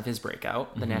was kind of his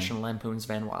breakout. The National Lampoon's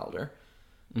Van Wilder.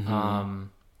 What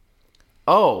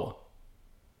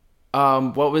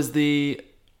was the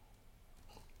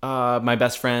My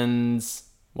Best Friend's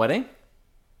Wedding?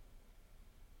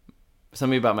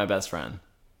 Something about My Best Friend.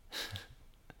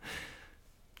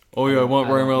 Oh yeah, I want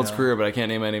Ryan Reynolds' career, but I can't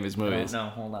name any of his movies. No,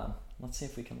 hold on. Let's see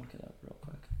if we can look it up real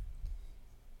quick.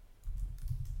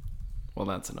 Well,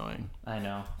 that's annoying. I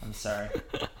know. I'm sorry.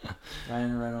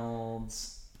 Ryan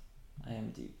Reynolds,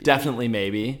 IMDb. Definitely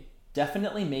Maybe.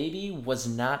 Definitely Maybe was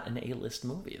not an A-list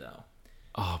movie, though.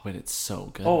 Oh, but it's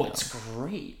so good. Oh, though. it's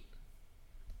great.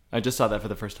 I just saw that for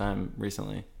the first time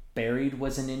recently. Buried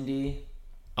was an indie.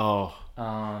 Oh.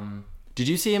 Did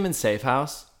you see him in Safe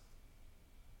House?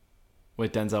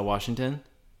 With Denzel Washington?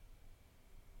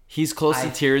 He's close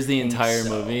to tears the entire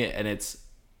movie, and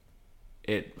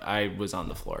I was on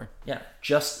the floor. Yeah,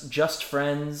 Just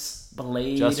Friends,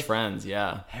 Blade. Just Friends,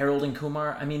 yeah. Harold and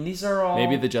Kumar. I mean, these are all...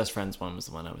 Maybe the Just Friends one was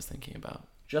the one I was thinking about.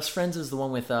 Just Friends is the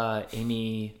one with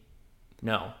Amy...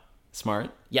 No.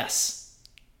 Smart? Yes.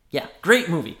 Yeah, great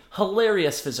movie.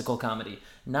 Hilarious physical comedy.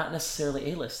 Not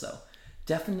necessarily A-list, though.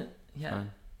 Definitely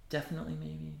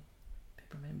maybe.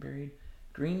 Paperman Buried.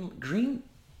 Green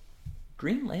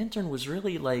Lantern was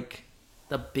really like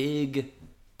the big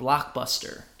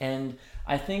blockbuster, and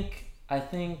I think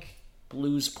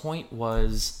Blue's point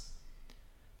was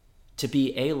to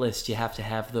be A-list, you have to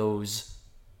have those.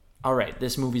 All right,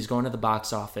 this movie's going to the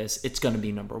box office; it's going to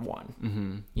be number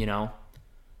one.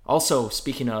 Also,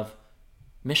 speaking of,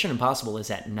 Mission Impossible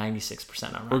is at 96%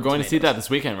 on Rotten We're going to see that this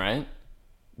weekend, right?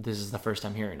 This is the first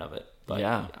time hearing of it, but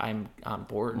yeah. I'm on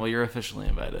board. Well, you're officially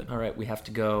invited. All right, we have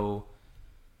to go.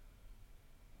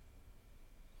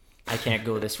 I can't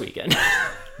go this weekend.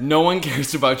 No one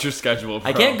cares about your schedule, bro.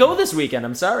 I can't go this weekend.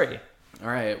 I'm sorry. All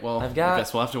right, well, I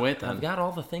guess we'll have to wait then. I've got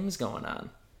all the things going on.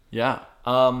 Yeah.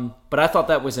 But I thought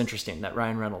that was interesting that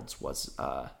Ryan Reynolds was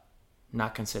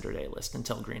not considered A-list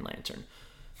until Green Lantern.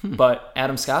 But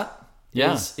Adam Scott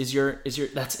is your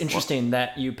that's interesting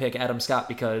that you pick Adam Scott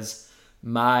because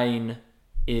mine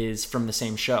is from the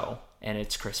same show and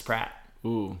it's Chris Pratt.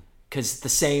 Ooh. Cuz the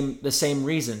same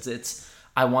reasons. It's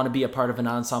I want to be a part of an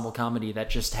ensemble comedy that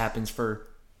just happens for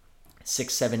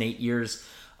 6, 7, 8 years.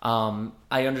 I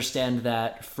understand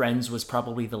that Friends was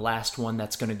probably the last one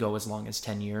that's going to go as long as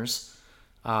 10 years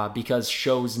because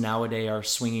shows nowadays are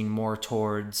swinging more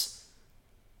towards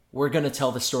we're going to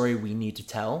tell the story we need to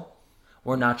tell.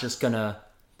 We're not just going to...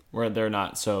 Where they're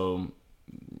not so,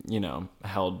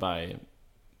 held by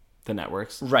the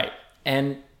networks. Right.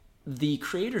 And the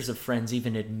creators of Friends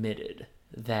even admitted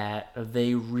that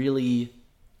they really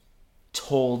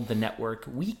told the network,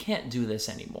 we can't do this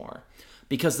anymore.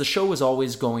 Because the show was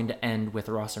always going to end with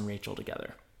Ross and Rachel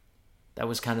together. That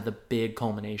was kind of the big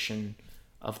culmination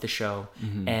of the show.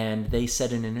 Mm-hmm. And they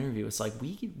said in an interview, it's like,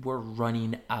 we were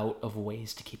running out of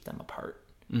ways to keep them apart.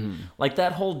 Mm-hmm. Like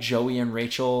that whole Joey and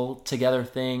Rachel together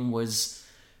thing was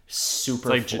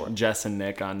super... It's like Jess and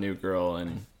Nick on New Girl.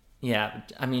 And yeah,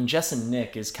 I mean, Jess and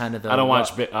Nick is kind of the... I don't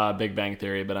watch Big Bang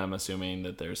Theory, but I'm assuming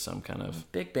that there's some kind of...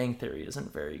 Big Bang Theory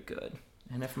isn't very good.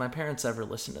 And if my parents ever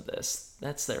listen to this,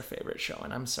 that's their favorite show.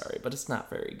 And I'm sorry, but it's not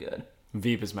very good.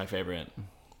 Veep is my favorite.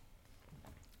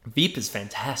 Veep is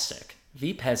fantastic.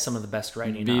 Veep has some of the best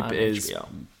writing on HBO.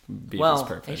 Veep is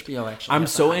perfect. HBO actually. I'm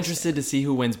so interested to see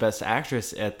who wins Best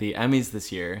Actress at the Emmys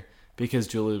this year because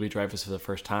Julia Louis-Dreyfus for the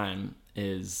first time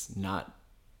is not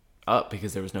up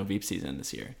because there was no Veep season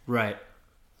this year. Right.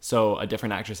 So a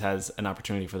different actress has an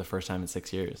opportunity for the first time in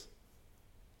 6 years.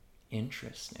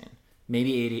 Interesting.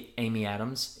 Maybe Amy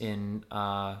Adams in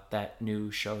that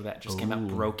new show that just came out,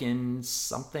 Broken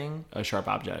something. A Sharp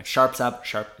Object. Sharp,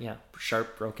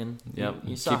 Broken. Yep.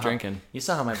 You saw Keep drinking. You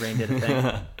saw how my brain did a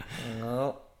thing.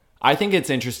 Well. I think it's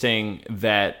interesting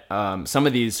that some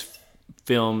of these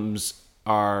films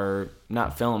are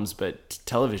not films, but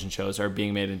television shows are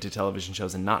being made into television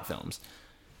shows and not films.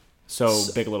 So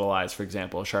Big Little Lies, for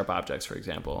example, Sharp Objects, for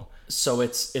example. So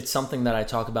it's something that I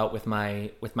talk about with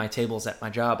my tables at my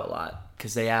job a lot,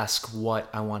 because they ask what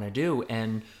I want to do.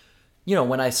 And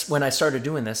when I started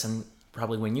doing this, and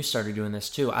probably when you started doing this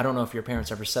too, I don't know if your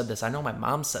parents ever said this. I know my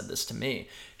mom said this to me.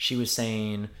 She was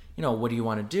saying, what do you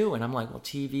want to do? And I'm like, well,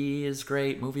 TV is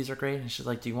great, movies are great. And she's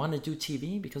like, do you want to do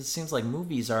TV? Because it seems like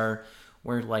movies are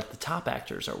where like the top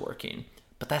actors are working.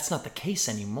 But that's not the case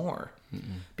anymore.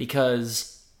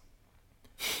 Because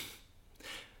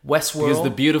Westworld... Because the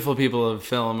beautiful people of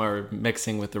film are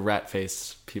mixing with the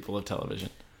rat-faced people of television.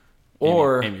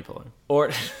 Or... Amy Poehler.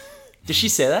 Or... Did she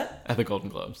say that? At the Golden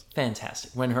Globes.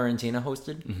 Fantastic. When her and Tina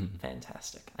hosted?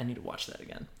 Fantastic. I need to watch that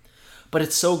again. But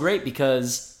it's so great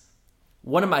because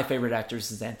one of my favorite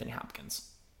actors is Anthony Hopkins.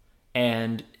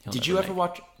 And did you ever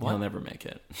watch... What? He'll never make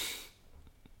it.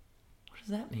 What does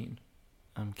that mean?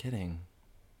 I'm kidding.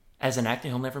 As an actor?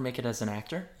 He'll never make it as an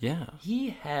actor? Yeah.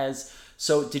 He has...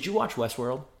 So, did you watch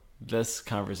Westworld? This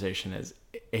conversation is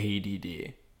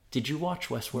ADD. Did you watch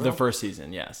Westworld? The first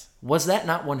season, yes. Was that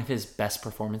not one of his best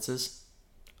performances?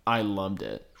 I loved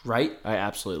it. Right? I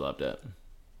absolutely loved it.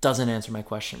 Doesn't answer my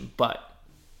question, but...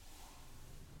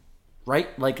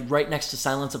 Right? Like, right next to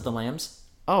Silence of the Lambs?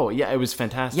 Oh, yeah, it was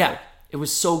fantastic. Yeah, it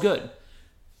was so good.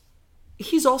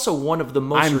 He's also one of the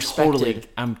most respected...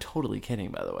 I'm totally kidding,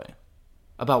 by the way.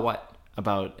 About what?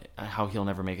 About how he'll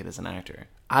never make it as an actor.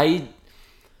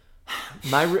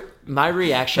 My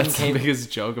reaction That's the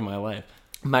biggest joke of my life.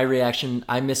 My reaction,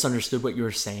 I misunderstood what you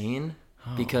were saying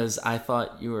because I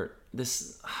thought you were...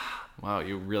 Wow,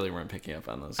 you really weren't picking up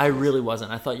on those. I really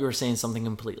wasn't. I thought you were saying something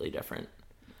completely different.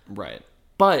 Right.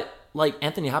 But, like,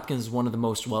 Anthony Hopkins is one of the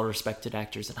most well-respected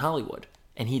actors in Hollywood,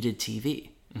 and he did TV.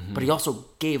 But he also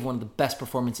gave one of the best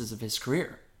performances of his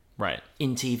career. Right.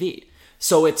 In TV.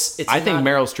 So it's I think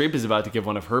Meryl Streep is about to give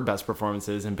one of her best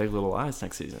performances in Big Little Lies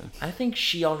next season. I think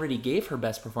she already gave her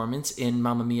best performance in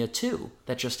Mamma Mia 2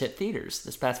 that just hit theaters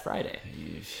this past Friday.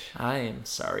 I am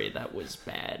sorry, that was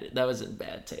bad. That was in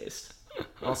bad taste.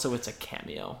 Also, it's a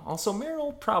cameo. Also,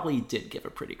 Meryl probably did give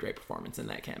a pretty great performance in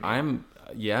that cameo.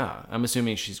 I'm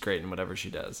assuming she's great in whatever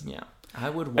she does. Yeah. I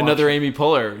would watch Another Amy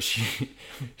Poehler.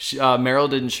 Meryl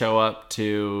didn't show up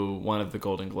to one of the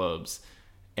Golden Globes,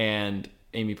 and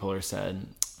Amy Poehler said,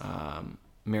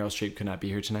 Meryl Streep could not be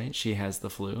here tonight. She has the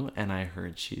flu, and I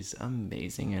heard she's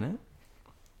amazing in it.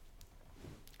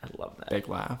 I love that. Big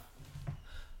laugh.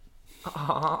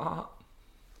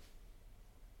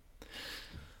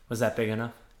 Was that big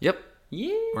enough? Yep.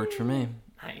 Yeah. Worked for me.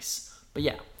 Nice. But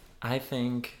yeah, I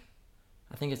think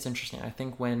it's interesting. I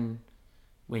think when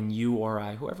you or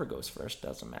I, whoever goes first,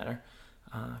 doesn't matter,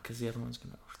 because the other one's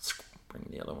going to bring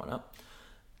the other one up.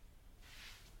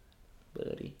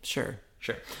 Buddy. Sure.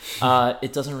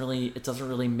 It doesn't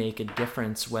really make a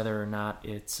difference whether or not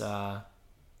it's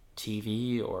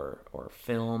TV or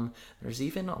film. There's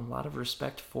even a lot of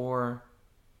respect for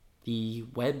the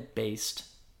web-based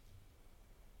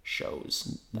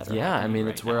shows that are happening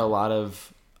it's where a lot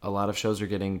of shows are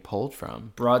getting pulled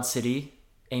from. Broad City,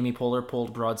 Amy Poehler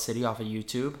pulled Broad City off of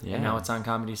YouTube, and now it's on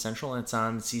Comedy Central, and it's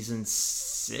on season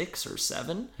 6 or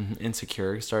 7.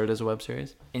 Insecure started as a web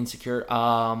series. Insecure.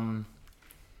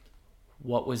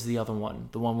 What was the other one?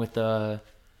 The one with the...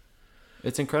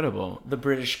 It's incredible. The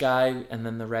British guy and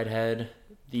then the redhead.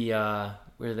 Where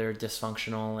they're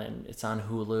dysfunctional, and it's on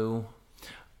Hulu.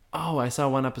 Oh, I saw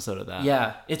one episode of that.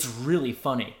 Yeah, it's really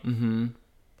funny. Mm-hmm.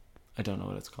 I don't know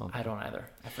what it's called. I don't either.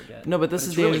 I forget. No, but this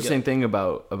is the really interesting thing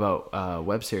about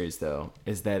web series, though,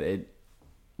 is that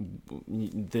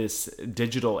this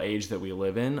digital age that we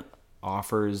live in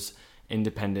offers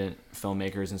independent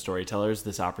filmmakers and storytellers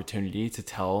this opportunity to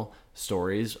tell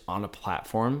stories on a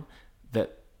platform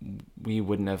that we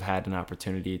wouldn't have had an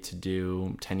opportunity to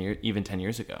do 10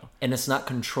 years ago. And it's not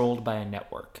controlled by a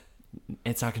network.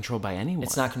 It's not controlled by anyone.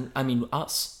 It's not.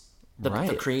 Us,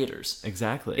 the creators.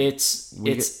 Exactly.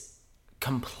 It's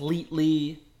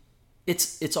completely.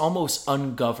 It's almost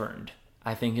ungoverned,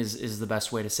 I think is the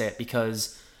best way to say it,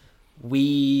 because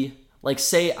we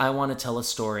say I want to tell a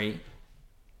story,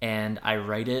 and I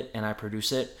write it and I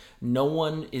produce it. No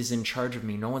one is in charge of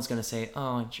me. No one's going to say,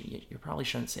 oh, you probably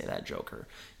shouldn't say that joke, or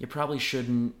you probably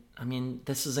shouldn't. I mean,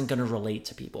 this isn't going to relate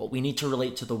to people. We need to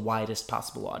relate to the widest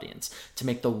possible audience to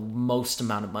make the most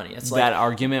amount of money. It's that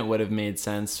argument would have made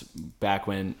sense back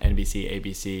when NBC,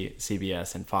 ABC,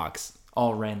 CBS, and Fox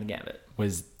all ran the gambit.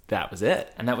 That was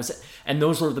it. And that was it. And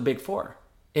those were the big four.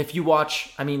 If you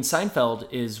watch, Seinfeld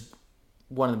is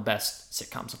one of the best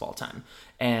sitcoms of all time.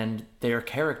 And their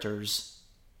characters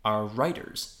are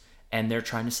writers. And they're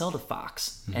trying to sell to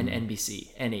Fox and NBC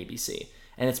and ABC.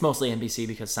 And it's mostly NBC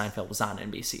because Seinfeld was on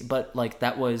NBC. But like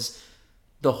that was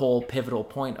the whole pivotal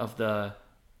point of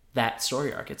that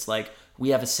story arc. It's like, we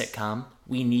have a sitcom,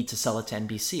 we need to sell it to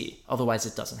NBC. Otherwise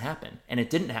it doesn't happen. And it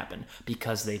didn't happen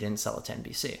because they didn't sell it to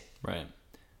NBC. Right.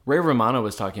 Ray Romano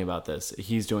was talking about this.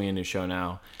 He's doing a new show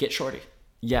now. Get Shorty.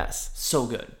 Yes. So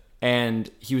good. And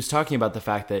he was talking about the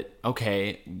fact that,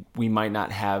 okay, we might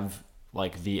not have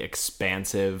like the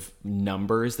expansive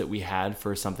numbers that we had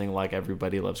for something like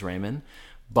Everybody Loves Raymond,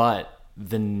 but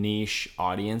the niche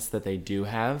audience that they do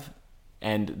have,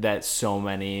 and that so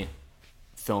many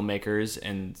filmmakers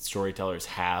and storytellers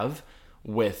have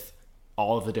with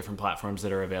all of the different platforms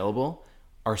that are available,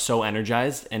 are so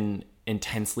energized and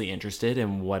intensely interested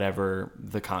in whatever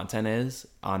the content is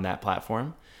on that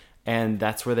platform. And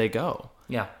that's where they go.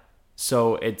 Yeah.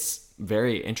 So it's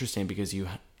very interesting because you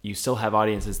still have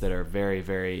audiences that are very,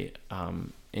 very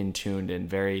in tuned and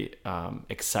very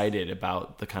excited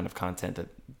about the kind of content that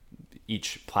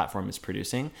each platform is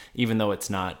producing, even though it's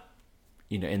not,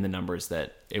 in the numbers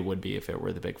that it would be if it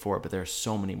were the big four. But there are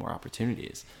so many more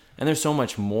opportunities, and there's so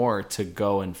much more to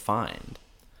go and find.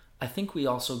 I think we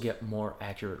also get more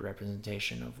accurate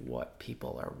representation of what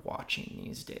people are watching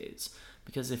these days.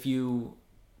 Because if you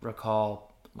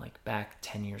recall, like back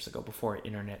 10 years ago, before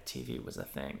internet TV was a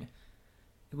thing,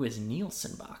 it was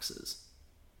Nielsen boxes.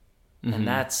 Mm-hmm.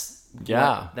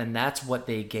 And that's what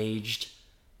they gauged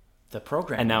the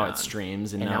program. And now on. it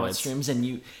streams, and now it streams,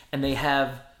 and they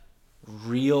have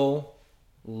real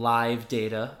live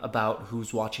data about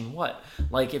who's watching what.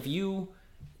 Like if you,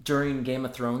 during Game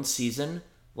of Thrones season,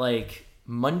 like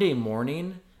Monday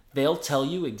morning, they'll tell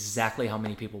you exactly how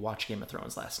many people watched Game of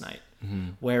Thrones last night. Mm-hmm.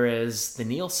 Whereas the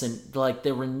Nielsen, like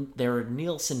there were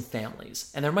Nielsen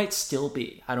families, and there might still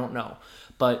be, I don't know,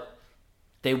 but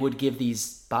they would give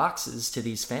these boxes to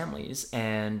these families,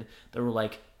 and there were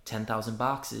like 10,000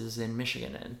 boxes in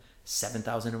Michigan and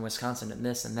 7,000 in Wisconsin and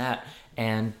this and that.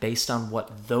 And based on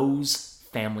what those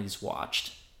families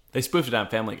watched, they spoofed it on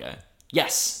Family Guy.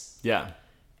 Yes. Yeah.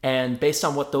 And based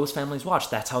on what those families watched,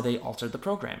 that's how they altered the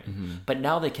programming. Mm-hmm. But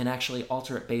now they can actually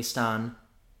alter it based on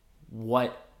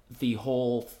what the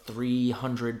whole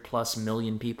 300 plus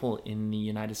million people in the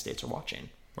United States are watching.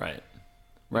 Right.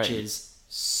 Which is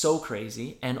so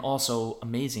crazy and also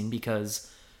amazing because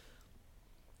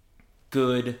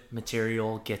good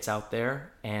material gets out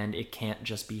there and it can't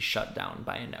just be shut down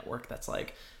by a network that's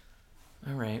like,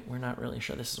 all right, we're not really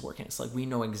sure this is working. It's like, we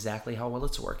know exactly how well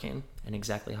it's working and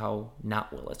exactly how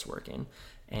not well it's working.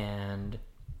 And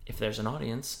if there's an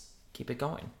audience, keep it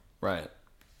going. Right.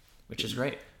 Which is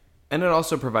great. And it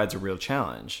also provides a real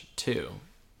challenge too.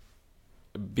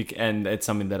 And it's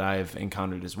something that I've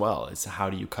encountered as well, is how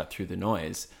do you cut through the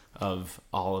noise of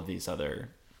all of these other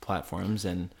platforms,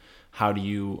 and how do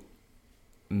you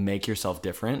make yourself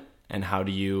different, and how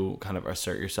do you kind of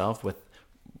assert yourself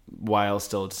while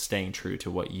still staying true to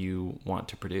what you want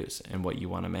to produce and what you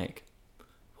want to make.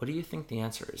 What do you think the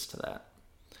answer is to that?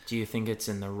 Do you think it's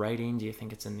in the writing? Do you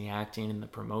think it's in the acting, in the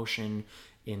promotion,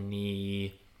 in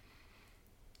the...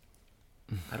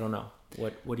 I don't know.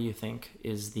 What do you think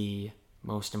is the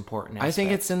most important aspect? I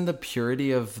think it's in the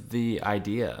purity of the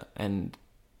idea, and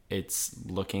it's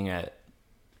looking at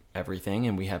everything,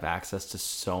 and we have access to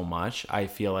so much. I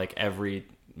feel like every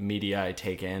media I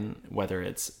take in, whether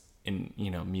it's in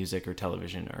music or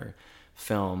television or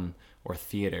film or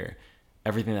theater,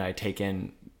 everything that I take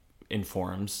in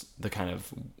informs the kind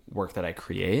of work that I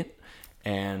create.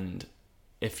 And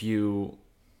if you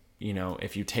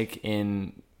take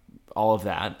in all of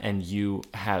that and you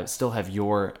still have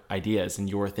your ideas and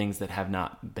your things that have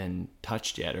not been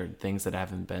touched yet, or things that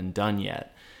haven't been done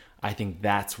yet, I think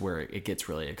that's where it gets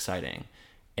really exciting.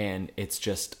 And it's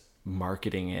just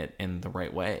marketing it in the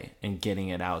right way and getting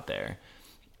it out there.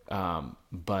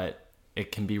 But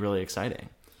it can be really exciting.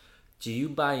 Do you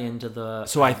buy into the...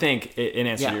 So I think, in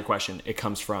answer to your question, it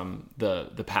comes from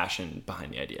the passion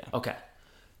behind the idea. Okay.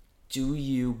 Do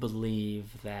you believe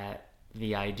that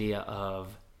the idea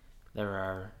of there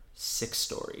are 6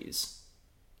 stories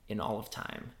in all of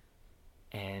time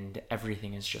and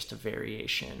everything is just a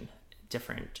variation,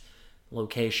 different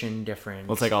location, different...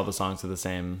 Well, it's like all the songs are the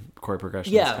same chord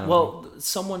progressions. Yeah, well,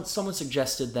 someone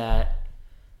suggested that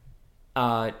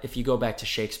if you go back to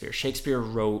Shakespeare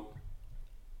wrote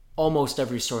almost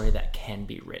every story that can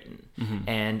be written. Mm-hmm.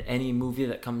 And any movie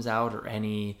that comes out or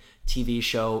any TV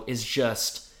show is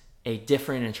just a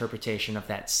different interpretation of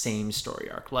that same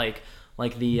story arc. Like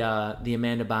the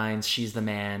Amanda Bynes, She's the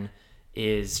Man,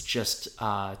 is just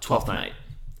Twelfth Night.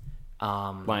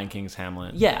 Lion King's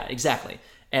Hamlet. Yeah, exactly.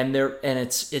 And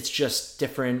it's just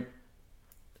different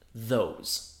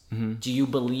those. Do you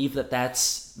believe that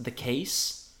that's the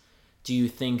case? Do you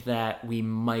think that we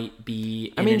might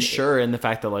be... sure, in the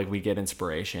fact that like we get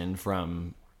inspiration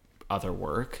from other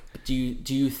work. Do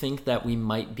you think that we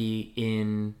might be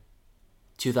in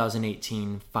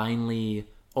 2018 finally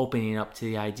opening up to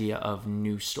the idea of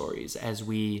new stories as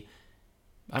we...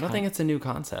 I don't think it's a new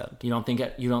concept. You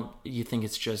think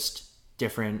it's just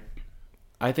different?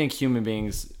 I think human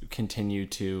beings continue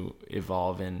to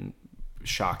evolve in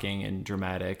shocking and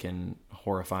dramatic and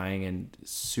horrifying and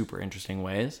super interesting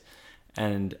ways.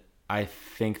 And I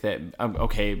think that,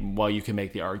 while you can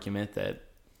make the argument that,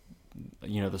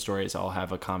 the stories all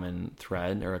have a common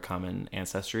thread or a common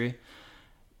ancestry,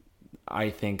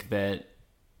 I think that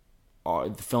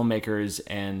the filmmakers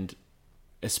and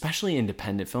especially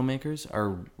independent filmmakers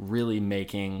are really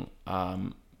making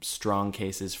strong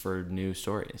cases for new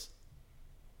stories.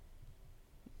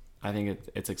 I think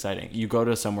it's exciting. You go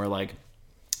to somewhere like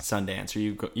Sundance, or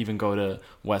you even go to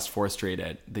West 4th Street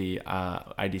at the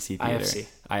IDC Theater.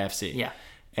 IFC. Yeah.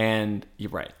 And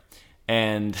you're right.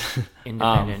 And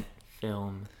Independent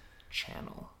Film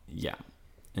Channel. Yeah.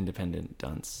 Independent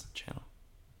Dunce Channel.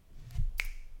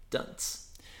 Dunce.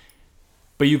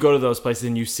 But you go to those places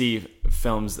and you see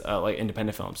films, like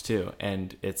independent films too.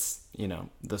 And it's,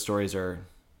 the stories are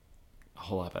a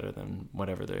whole lot better than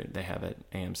whatever they have at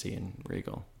AMC and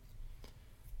Regal.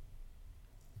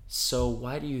 So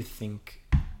why do you think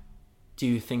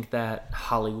that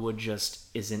Hollywood just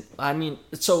isn't...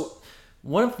 so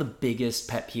one of the biggest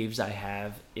pet peeves I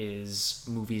have is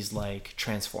movies like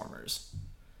Transformers.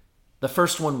 The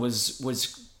first one was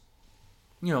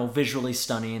visually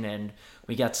stunning, and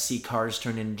we got to see cars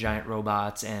turn into giant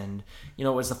robots, and it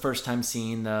was the first time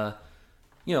seeing the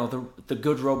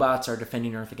good robots are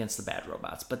defending Earth against the bad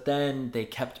robots. But then they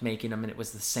kept making them, and it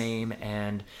was the same,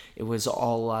 and it was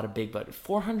all a lot of big budget.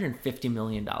 $450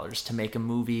 million to make a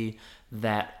movie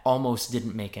that almost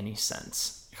didn't make any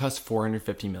sense. It cost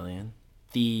 $450 million.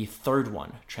 The third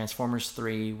one, Transformers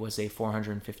 3, was a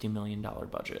 $450 million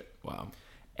budget. Wow.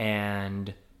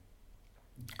 And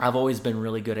I've always been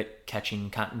really good at catching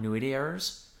continuity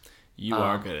errors. You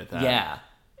are good at that. Yeah.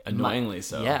 Annoyingly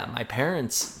so. Yeah, my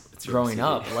parents growing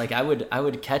up, like I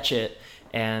would catch it,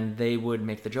 and they would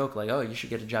make the joke like, "Oh, you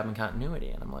should get a job in continuity,"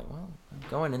 and I'm like, "Well, I'm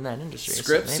going in that industry."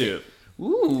 Script soup.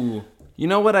 Ooh. You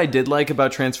know what I did like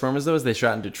about Transformers though is they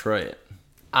shot in Detroit.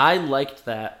 I liked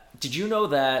that. Did you know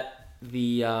that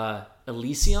the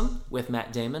Elysium with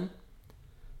Matt Damon,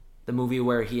 the movie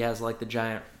where he has like the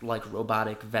giant like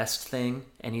robotic vest thing,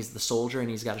 and he's the soldier and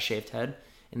he's got a shaved head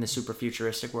in the super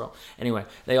futuristic world. Anyway,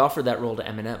 they offered that role to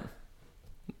Eminem.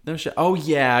 No shit. Oh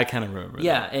yeah, I kind of remember.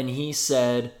 Yeah, that. and he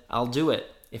said, "I'll do it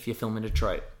if you film in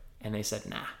Detroit." And they said,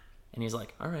 "Nah." And he's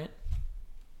like, "All right,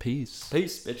 peace,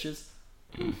 bitches."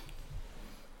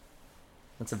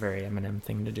 That's a very Eminem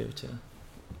thing to do, to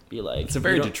be like. It's a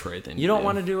very Detroit thing. You don't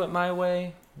want to do it my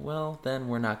way? Well, then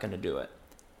we're not going to do it.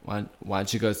 Why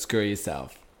don't you go screw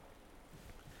yourself?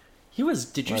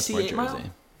 Did you see 8 Mile?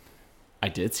 I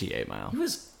did see 8 Mile.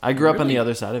 I grew up on the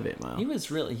other side of 8 Mile. He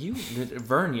was really...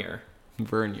 Vernier.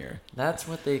 That's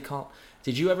what they call...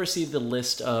 Did you ever see the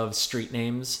list of street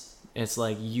names? It's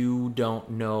like, you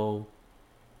don't know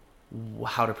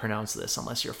how to pronounce this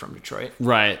unless you're from Detroit.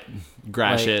 Right.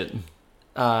 Gratiot.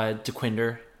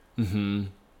 DeQuinder. Mm-hmm.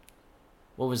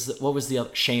 What was the other?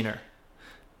 Shaner.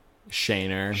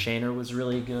 Shaner was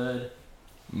really good.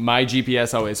 My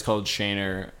GPS always called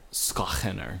Shaner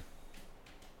Skochener,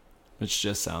 which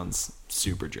just sounds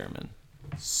super German.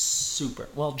 Super.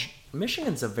 Well,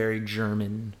 Michigan's a very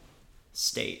German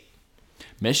state.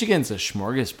 Michigan's a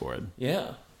smorgasbord.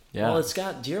 Yeah. Well, it's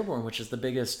got Dearborn, which is the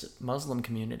biggest Muslim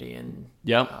community in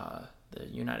the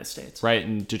United States. Right,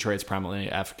 and Detroit's prominently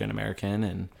African American,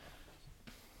 and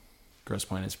Grosse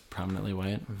Pointe is prominently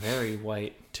white. Very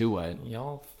white. Too white.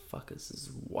 Y'all fuckers is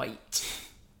white.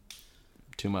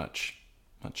 Too much.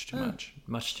 Much too much.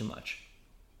 Much too much.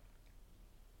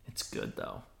 It's good,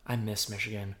 though. I miss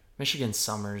Michigan. Michigan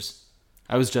summers.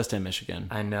 I was just in Michigan.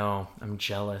 I know. I'm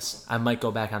jealous. I might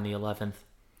go back on the 11th.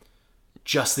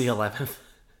 Just the 11th.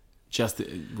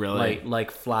 Really?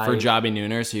 Like fly. For Jobby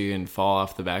Nooner so you can fall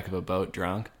off the back of a boat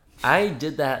drunk? I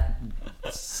did that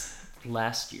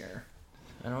last year.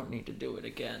 I don't need to do it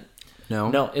again.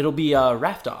 No, it'll be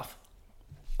raft off.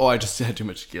 Oh, I just had too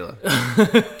much tequila.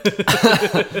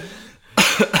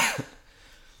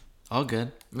 All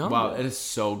good. No. Wow, it is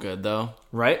so good though.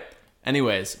 Right?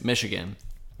 Anyways, Michigan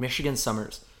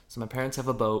summers. So my parents have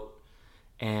a boat,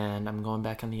 and I'm going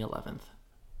back on the 11th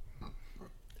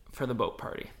for the boat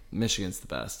party. Michigan's the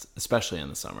best, especially in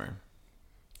the summer.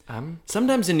 I'm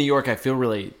Sometimes in New York, I feel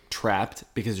really trapped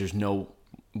because there's no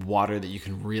water that you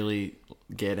can really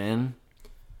get in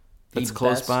that's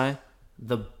close by?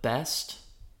 The best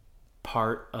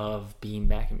part of being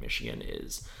back in Michigan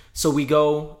is, so we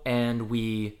go and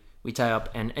we tie up,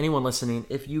 and anyone listening,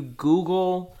 if you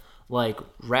Google like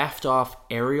raft off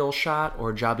aerial shot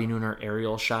or Jobby Nooner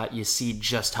aerial shot, you see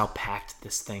just how packed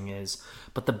this thing is.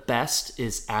 But the best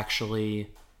is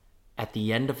actually at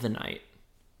the end of the night,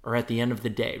 or at the end of the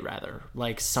day rather,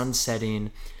 like sun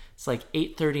setting. It's like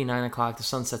 8:30, 9 o'clock. The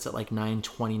sun sets at like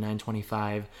 9:20,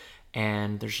 9:25,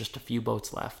 and there's just a few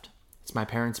boats left. It's my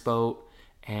parents' boat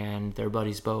and their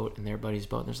buddy's boat and their buddy's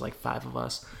boat. There's like 5 of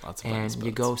us. Lots of and boats.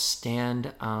 You go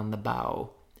stand on the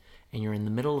bow, and you're in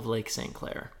the middle of Lake St.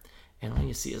 Clair. And all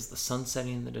you see is the sun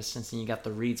setting in the distance, and you got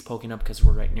the reeds poking up because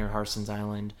we're right near Harson's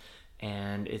Island.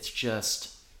 And it's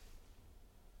just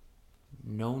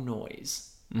no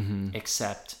noise,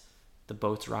 except the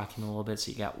boat's rocking a little bit,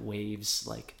 so you got waves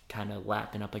like kind of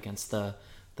lapping up against the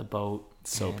boat.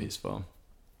 So peaceful.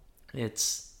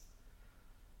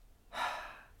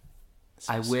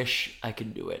 I wish I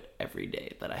could do it every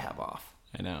day that I have off.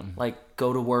 I know. Like,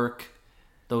 go to work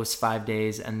those 5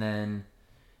 days, and then,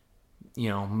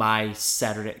 my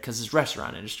Saturday, because it's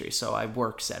restaurant industry, so I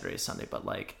work Saturday, Sunday, but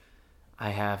like I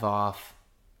have off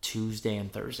Tuesday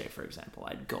and Thursday, for example.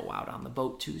 I'd go out on the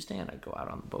boat Tuesday and I'd go out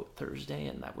on the boat Thursday,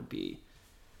 and that would be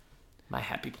my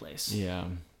happy place. Yeah.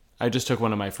 I just took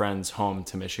one of my friends home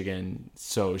to Michigan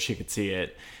so she could see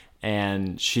it.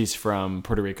 And she's from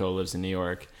Puerto Rico, lives in New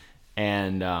York.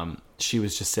 And she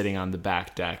was just sitting on the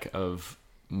back deck of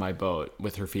my boat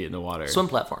with her feet in the water. Swim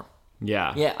platform.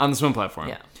 Yeah. Yeah. On the swim platform.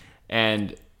 Yeah.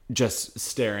 And just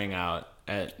staring out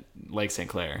at Lake St.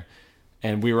 Clair.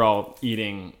 And we were all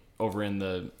eating over in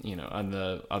the, on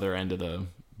the other end of the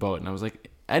boat. And I was like,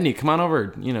 Edney, come on over,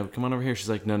 come on over here. She's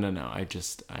like, no.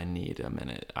 I need a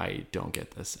minute. I don't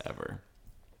get this ever.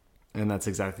 And that's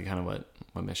exactly kind of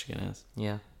what Michigan is.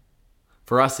 Yeah.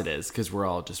 For us, it is, because we're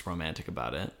all just romantic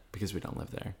about it because we don't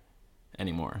live there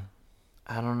anymore.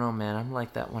 I don't know, man. I'm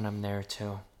like that when I'm there,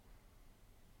 too.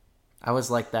 I was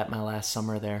like that my last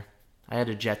summer there. I had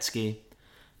a jet ski.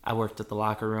 I worked at the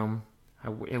locker room.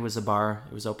 It was a bar.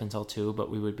 It was open till 2,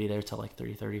 but we would be there till like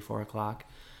 3:30, 4 o'clock.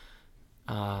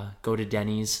 Go to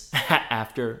Denny's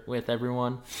after with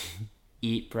everyone.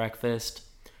 Eat breakfast.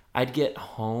 I'd get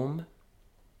home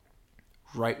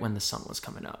right when the sun was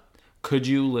coming up. Could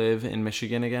you live in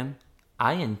Michigan again?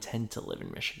 I intend to live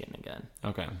in Michigan again.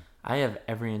 Okay. I have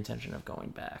every intention of going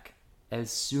back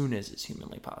as soon as it's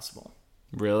humanly possible.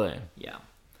 Really? Yeah.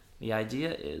 The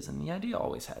idea is, and the idea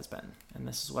always has been, and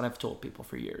this is what I've told people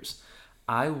for years,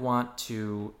 I want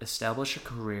to establish a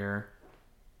career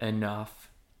enough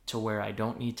to where I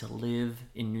don't need to live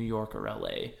in New York or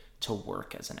LA to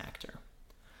work as an actor.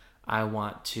 I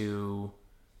want to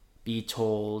be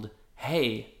told,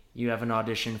 hey, you have an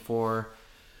audition for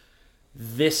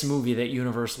this movie that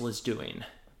Universal is doing.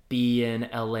 Be in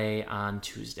LA on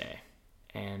Tuesday.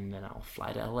 And then I'll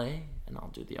fly to LA and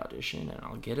I'll do the audition and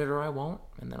I'll get it or I won't,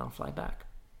 and then I'll fly back.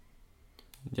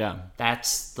 Yeah.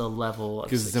 That's the level of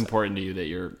because it's success. important to you that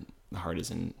your heart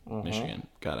is in Michigan.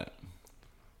 Got it.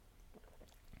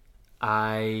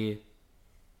 I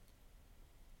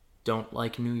don't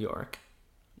like New York.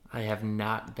 I have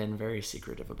not been very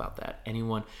secretive about that.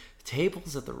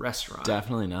 Tables at the restaurant.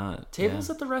 Definitely not. Tables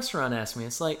at the restaurant ask me,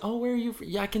 it's like, oh, where are you from?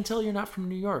 Yeah, I can tell you're not from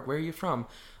New York. Where are you from?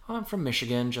 Oh, I'm from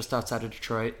Michigan, just outside of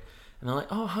Detroit. And they're like,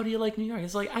 oh, how do you like New York?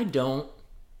 It's like, I don't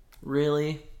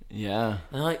really. Yeah. And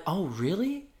they're like, oh,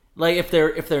 really? Like, if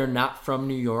they're not from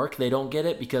New York, they don't get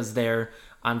it because they're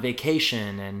on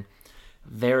vacation and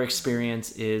their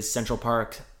experience is Central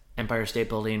Park, Empire State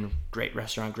Building, great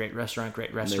restaurant.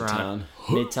 Midtown.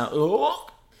 Oh!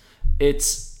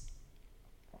 It's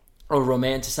a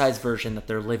romanticized version that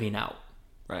they're living out.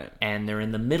 Right. And they're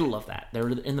in the middle of that. They're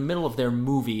in the middle of their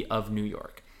movie of New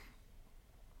York.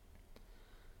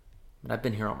 But I've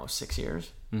been here almost 6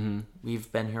 years. Mm-hmm. We've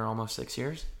been here almost 6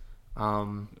 years.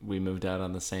 We moved out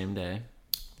on the same day.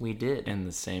 We did. In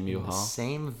the same U-Haul. In the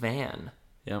same van.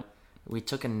 Yep. We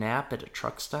took a nap at a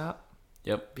truck stop.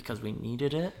 Yep. Because we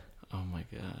needed it. Oh my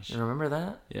gosh. You remember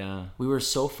that? Yeah. We were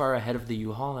so far ahead of the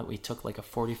U-Haul that we took like a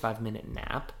 45-minute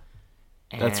nap.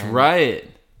 That's right.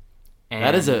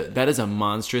 That is a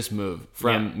monstrous move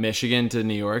from Michigan to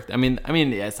New York. I mean,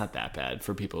 yeah, it's not that bad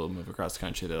for people who move across the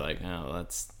country. They're like, oh,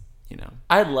 that's,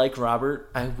 I like Robert.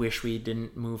 I wish we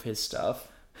didn't move his stuff.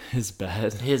 His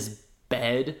bed.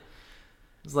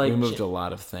 It's like, we moved a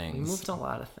lot of things.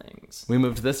 We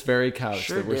moved this very couch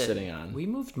that we're sitting on. We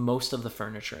moved most of the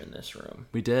furniture in this room.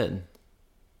 We did.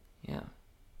 Yeah.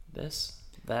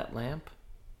 That lamp.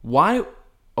 Why?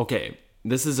 Okay.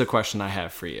 this is a question I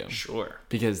have for you. Sure.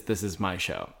 Because this is my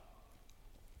show.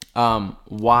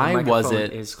 Why was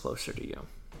it... is closer to you.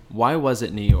 Why was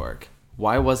it New York?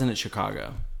 Why wasn't it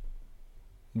Chicago?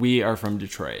 We are from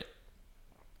Detroit.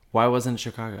 Why wasn't it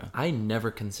Chicago? I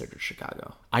never considered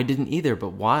Chicago. I didn't either,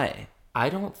 but why? I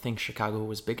don't think Chicago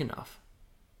was big enough.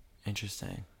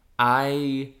 Interesting.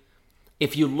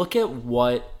 If you look at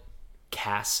what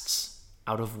casts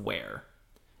out of where,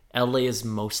 LA is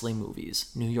mostly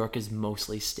movies. New York is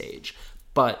mostly stage.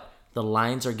 But the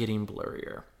lines are getting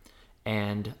blurrier.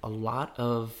 And a lot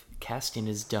of casting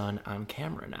is done on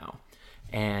camera now.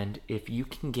 And if you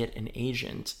can get an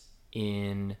agent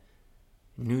in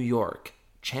New York,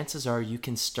 chances are you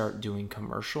can start doing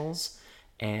commercials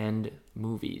and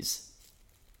movies.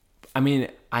 I mean,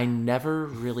 I never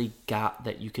really got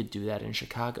that you could do that in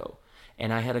Chicago.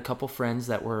 And I had a couple friends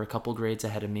that were a couple grades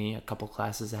ahead of me, a couple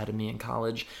classes ahead of me in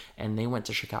college, and they went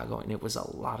to Chicago, and it was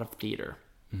a lot of theater.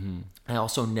 Mm-hmm. I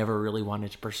also never really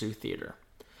wanted to pursue theater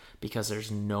because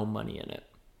there's no money in it.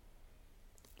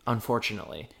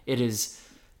 Unfortunately, it is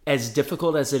as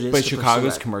difficult as it is. But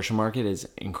Chicago's commercial market is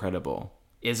incredible.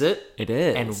 Is it? It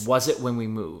is. And was it when we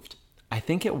moved? I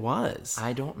think it was.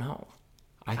 I don't know.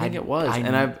 I think it was.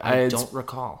 I don't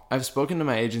recall. I've spoken to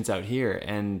my agents out here,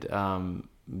 and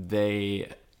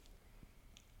they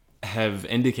have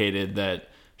indicated that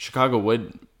Chicago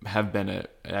would have been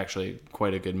actually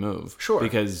quite a good move. Sure.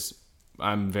 Because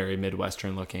I'm very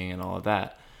Midwestern looking and all of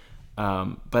that.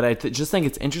 But I just think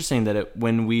it's interesting that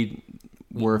when we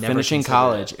were finishing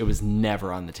college, it was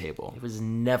never on the table. It was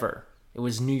never. It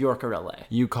was New York or LA.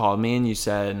 You called me and you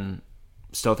said,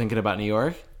 still thinking about New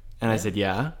York? And I said,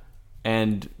 yeah.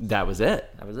 And that was it.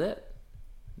 That was it.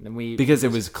 And because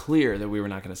it was clear that we were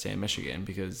not going to stay in Michigan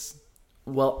because...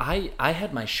 Well, I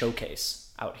had my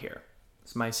showcase out here.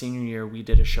 It's my senior year. We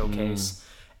did a showcase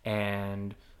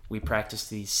and we practiced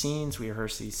these scenes. We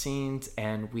rehearsed these scenes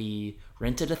and we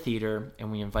rented a theater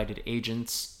and we invited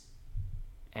agents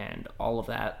and all of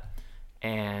that.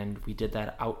 And we did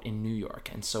that out in New York.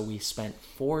 And so we spent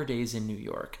 4 days in New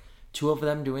York, 2 of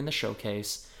them doing the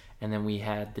showcase. And then we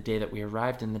had the day that we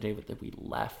arrived and the day that we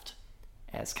left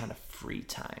as kind of free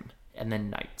time. And then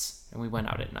nights. And we went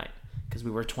out at night because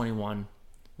we were 21.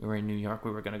 We were in New York.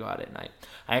 We were going to go out at night.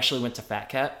 I actually went to Fat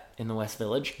Cat in the West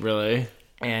Village. Really?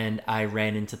 And I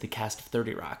ran into the cast of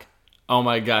 30 Rock. Oh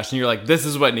my gosh. And you're like, this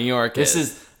is what New York is.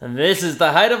 This is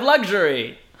the height of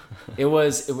luxury.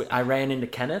 I ran into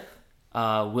Kenneth,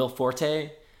 Will Forte,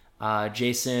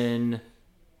 Jason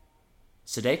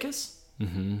Sudeikis.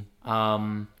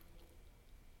 Mm-hmm.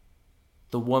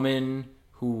 The woman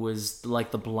who was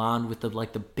like the blonde with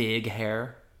the big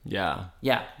hair. Yeah.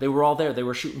 Yeah, they were all there. They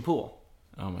were shooting pool.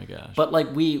 Oh my gosh. But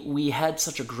like we had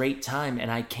such a great time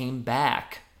and I came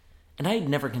back and I had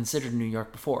never considered New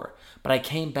York before, but I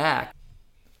came back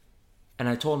and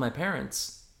I told my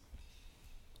parents,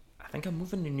 I think I'm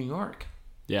moving to New York.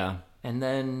 Yeah. And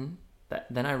then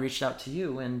I reached out to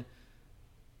you and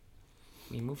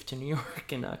we moved to New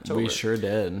York in October. We sure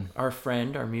did. Our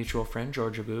mutual friend,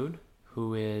 George Aboud,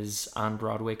 who is on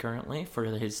Broadway currently for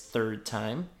his 3rd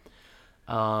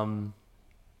time.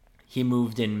 He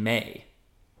moved in May.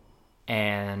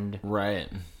 And right.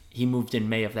 He moved in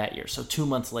May of that year. So 2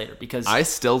 months later, because I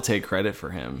still take credit for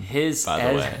him.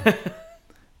 By the way.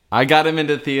 I got him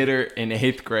into theater in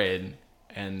 8th grade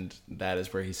and that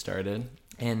is where he started.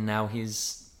 And now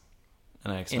he's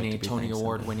in a Tony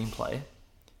Award winning play.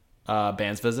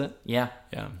 Band's Visit? Yeah.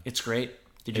 Yeah. It's great.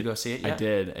 Did you go see it yet? I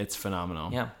did. It's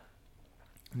phenomenal. Yeah.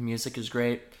 The music is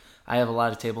great. I have a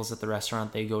lot of tables at the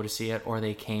restaurant. They go to see it, or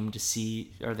they came to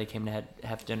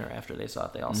have dinner after they saw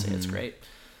it. They all say it's great.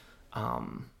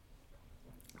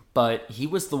 But he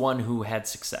was the one who had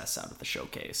success out of the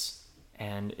showcase,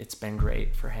 and it's been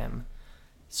great for him.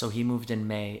 So he moved in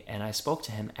May, and I spoke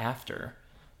to him after.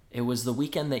 It was the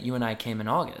weekend that you and I came in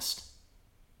August.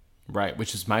 Right,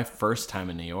 which is my first time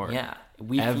in New York. Yeah.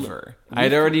 I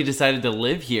had already decided to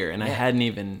live here, and I hadn't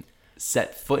even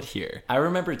set foot here. I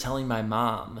remember telling my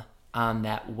mom on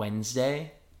that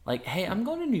Wednesday, like, hey, I'm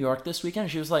going to New York this weekend.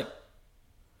 And she was like,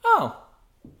 oh,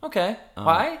 okay.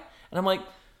 Why? And I'm like,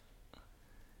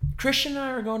 Christian and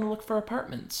I are going to look for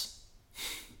apartments.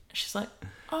 And she's like,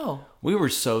 oh. We were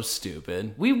so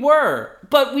stupid. We were,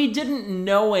 but we didn't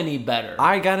know any better.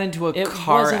 I got into a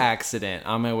car accident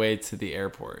on my way to the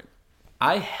airport.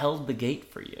 I held the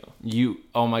gate for you.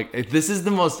 Oh my, this is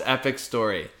the most epic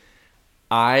story.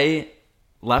 I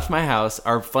left my house.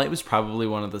 Our flight was probably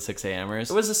one of the 6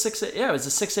 a.m.ers. It was a 6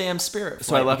 a.m. Spirit flight,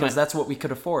 so I left because that's what we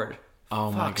could afford.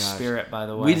 Oh my gosh. Spirit, by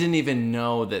the way. We didn't even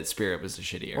know that Spirit was a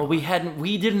shitty airline. Well,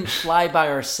 we didn't fly by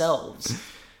ourselves.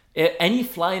 Any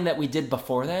flying that we did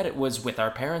before that, it was with our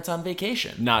parents on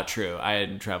vacation. Not true. I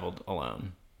had traveled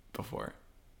alone before.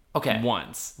 Okay.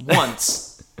 Once.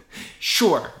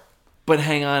 Sure. But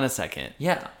hang on a second.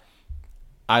 Yeah.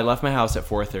 I left my house at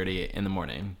 4:30 in the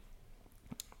morning.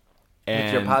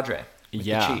 With your padre. With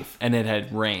the chief. And it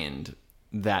had rained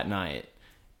that night.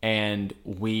 And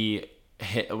we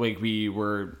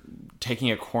were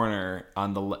taking a corner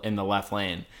in the left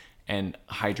lane and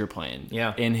hydroplaned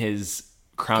in his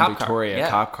Crown Victoria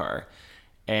cop car,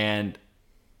 and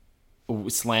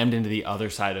slammed into the other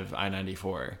side of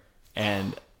I-94.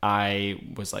 And I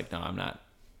was like, no, I'm not.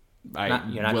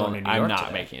 You're not going to New York I'm not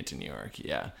today. making it to New York.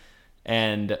 Yeah.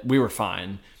 And we were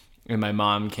fine. And my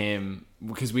mom came,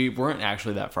 because we weren't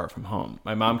actually that far from home.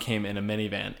 My mom came in a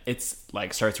minivan. It's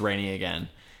like starts raining again.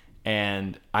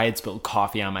 And I had spilled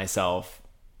coffee on myself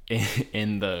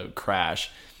in the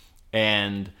crash.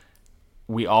 And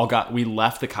we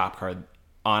left the cop car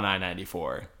on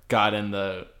I-94, got in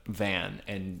the van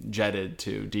and jetted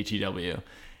to DTW.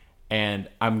 And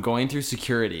I'm going through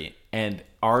security, and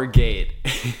our gate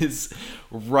is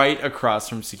right across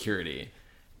from security.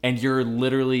 And you're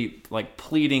literally like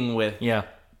pleading with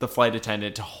the flight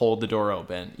attendant to hold the door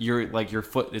open. You're like, your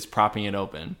foot is propping it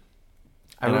open.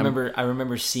 I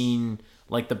remember seeing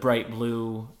like the bright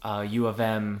blue U of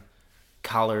M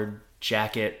collared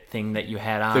jacket thing that you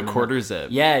had on. The quarter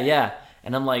zip. Yeah.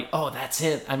 And I'm like, oh, that's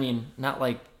it. I mean, not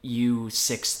like you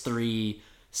 6'3"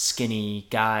 skinny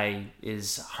guy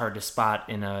is hard to spot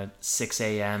in a 6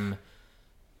 a.m.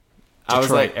 I was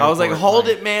like, hold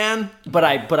it, man. But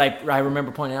I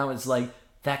remember pointing out, it's like,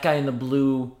 that guy in the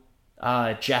blue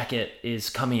jacket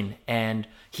is coming, and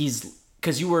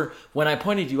because when I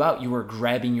pointed you out, you were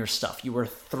grabbing your stuff. You were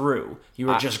through. You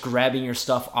were just grabbing your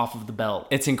stuff off of the belt.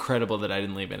 It's incredible that I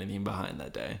didn't leave anything behind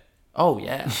that day. Oh,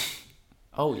 yeah.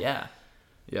 Oh, yeah.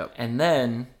 Yep. And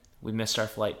then we missed our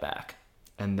flight back.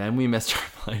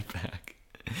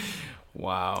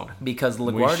 Wow. Because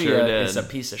LaGuardia is a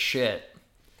piece of shit.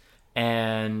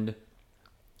 And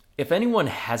if anyone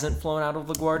hasn't flown out of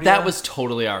LaGuardia... That was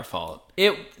totally our fault.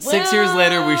 6 years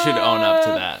later, we should own up to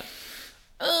that.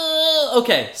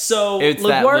 Okay, so it's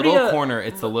LaGuardia, that little corner.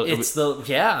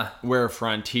 Yeah, where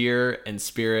Frontier and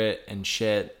Spirit and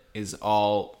shit is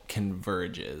all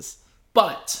converges.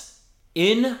 But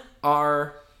in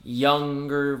our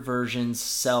younger version's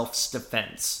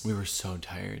self-defense, we were so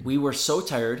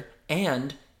tired.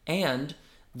 And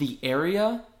the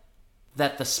area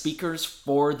that the speakers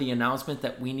for the announcement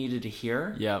that we needed to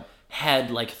hear had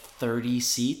like 30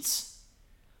 seats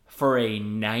for a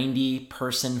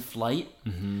 90-person flight.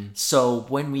 Mm-hmm. So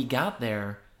when we got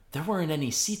there weren't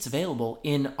any seats available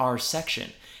in our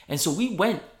section. And so we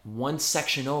went one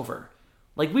section over.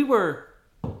 Like we were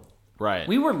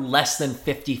less than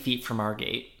 50 feet from our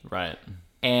gate. Right.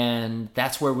 And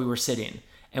that's where we were sitting.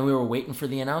 And we were waiting for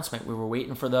the announcement. We were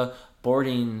waiting for the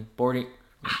boarding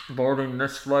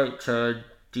this flight to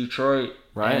Detroit.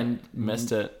 Right. And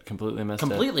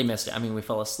Completely missed it. I mean, we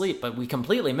fell asleep, but we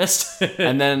completely missed it.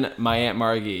 And then my Aunt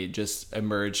Margie just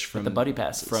emerged from the buddy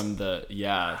passes.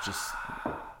 Just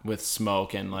with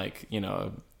smoke and like,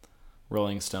 a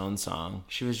Rolling Stone song.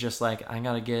 She was just like, I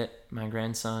gotta get my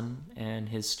grandson and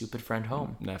his stupid friend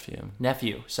home.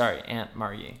 Nephew. Sorry, Aunt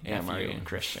Margie. Aunt Margie.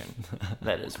 Christian.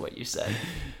 That is what you said.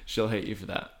 She'll hate you for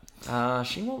that.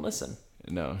 She won't listen.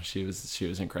 No, she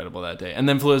was incredible that day. And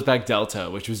then flew us back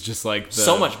Delta, which was just like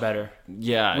so much better.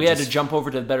 Yeah. We had to jump over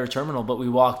to the better terminal, but we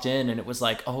walked in and it was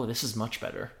like, oh, this is much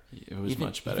better. It was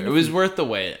much better. It was worth the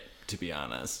wait, to be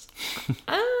honest.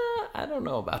 I don't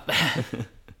know about that.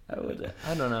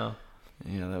 I don't know.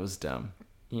 Yeah, that was dumb.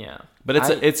 Yeah.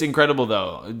 But it's incredible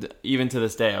though. Even to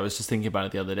this day, I was just thinking about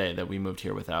it the other day that we moved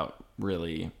here without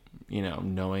really,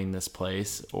 knowing this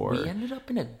place. Or we ended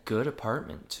up in a good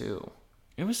apartment too.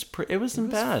 It wasn't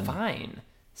bad. Fine.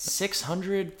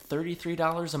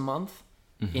 $633 a month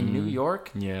in New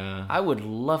York. Yeah. I would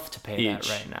love to pay that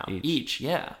right now. Each,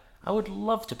 yeah. I would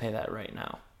love to pay that right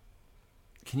now.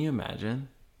 Can you imagine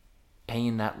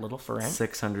paying that little for rent?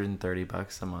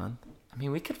 $630 a month. I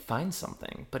mean, we could find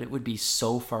something, but it would be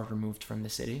so far removed from the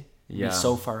city. Yeah. Be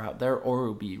so far out there, or it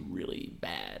would be really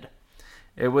bad.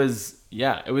 It was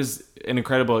an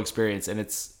incredible experience, and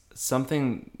it's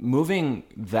something, moving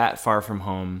that far from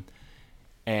home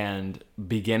and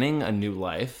beginning a new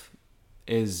life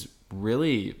is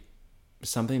really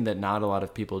something that not a lot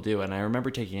of people do. And I remember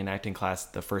taking an acting class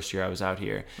the first year I was out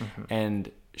here,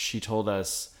 and she told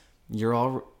us,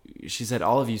 she said,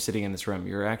 all of you sitting in this room,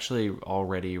 you're actually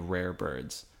already rare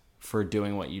birds for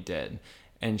doing what you did.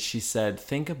 And she said,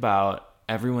 think about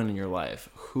everyone in your life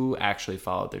who actually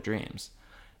followed their dreams.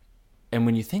 And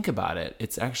when you think about it,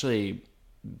 it's actually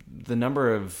the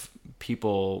number of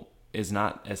people is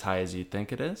not as high as you'd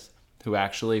think it is who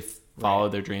actually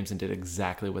followed their dreams and did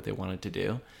exactly what they wanted to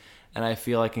do. And I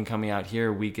feel like in coming out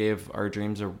here, we gave our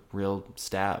dreams a real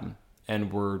stab,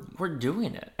 and we're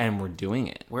doing it. And we're doing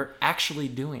it. We're actually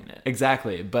doing it.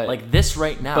 Exactly. But like this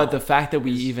right now. But the fact that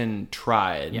we even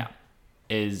tried yeah.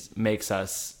 makes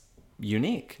us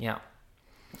unique. Yeah.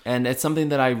 And it's something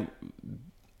that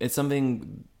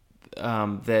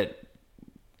that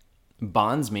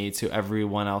bonds me to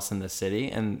everyone else in the city.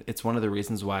 And it's one of the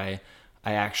reasons why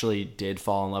I actually did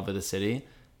fall in love with the city.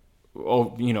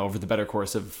 Over the better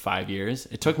course of 5 years.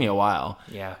 It took me a while.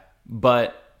 Yeah.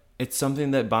 But it's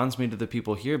something that bonds me to the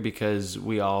people here because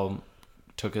we all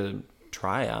took a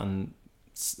try on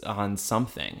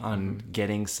something, on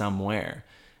getting somewhere.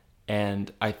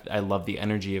 And I love the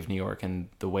energy of New York and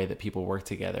the way that people work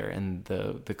together and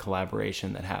the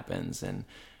collaboration that happens and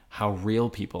how real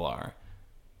people are.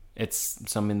 It's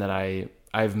something that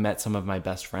I've met some of my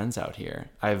best friends out here.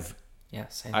 I've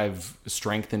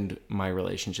strengthened my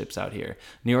relationships out here.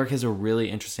 New York has a really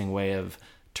interesting way of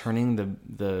turning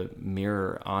the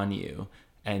mirror on you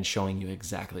and showing you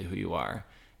exactly who you are.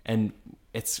 And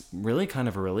it's really kind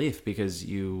of a relief because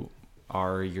you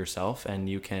are yourself and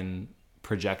you can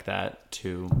project that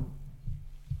to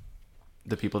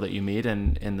the people that you meet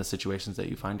and in the situations that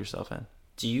you find yourself in.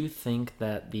 Do you think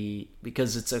that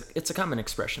because it's a common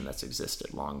expression that's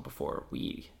existed long before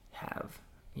we have,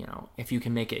 if you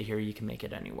can make it here, you can make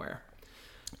it anywhere.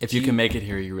 If you can make it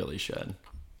here, you really should.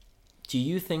 Do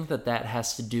you think that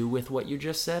has to do with what you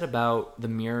just said about the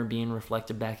mirror being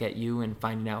reflected back at you and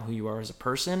finding out who you are as a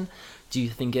person? Do you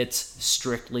think it's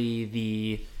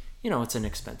strictly it's an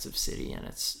expensive city and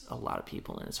it's a lot of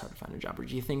people and it's hard to find a job? Or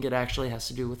do you think it actually has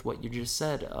to do with what you just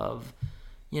said of,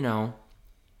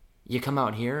 you come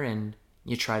out here and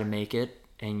you try to make it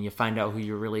and you find out who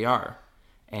you really are?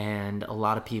 And a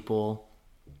lot of people,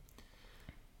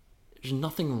 there's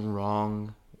nothing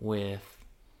wrong with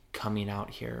coming out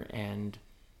here and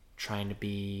trying to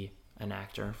be an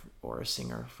actor or a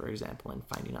singer, for example, and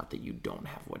finding out that you don't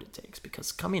have what it takes,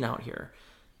 because coming out here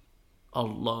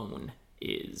alone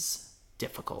is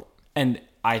difficult. And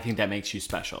I think that makes you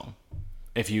special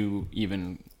if you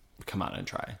even come out and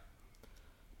try.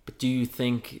 But do you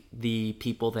think the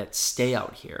people that stay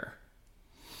out here,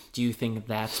 do you think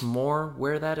that's more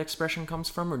where that expression comes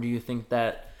from? Or do you think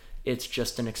that it's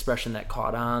just an expression that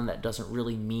caught on that doesn't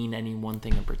really mean any one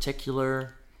thing in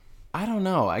particular? I don't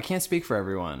know. I can't speak for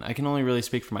everyone. I can only really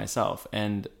speak for myself.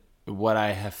 And what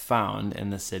I have found in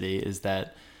the city is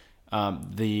that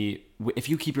if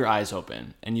you keep your eyes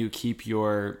open and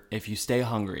if you stay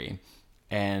hungry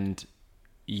and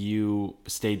you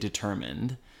stay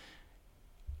determined,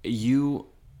 you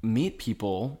meet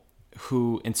people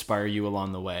who inspire you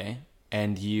along the way.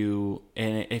 And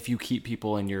if you keep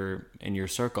people in your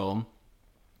circle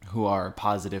who are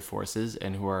positive forces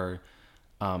and who are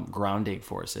grounding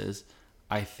forces,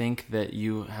 I think that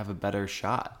you have a better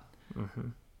shot.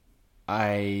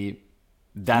 Mm-hmm.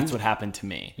 That's what happened to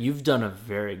me. You've done a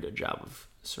very good job of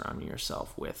surrounding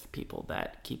yourself with people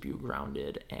that keep you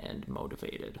grounded and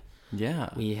motivated. Yeah.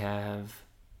 We have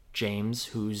James,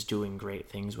 who's doing great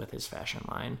things with his fashion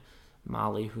line.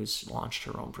 Molly, who's launched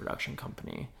her own production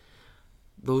company.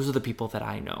 Those are the people that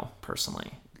I know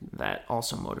personally that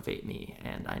also motivate me,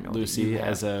 and I know Lucy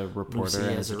as a reporter,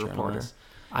 Lucy as a reporter.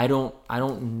 I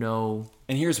don't know.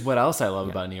 And here's what else I love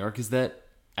about New York is that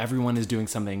everyone is doing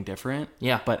something different.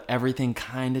 Yeah. But everything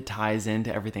kind of ties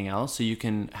into everything else, so you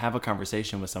can have a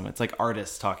conversation with someone. It's like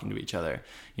artists talking to each other.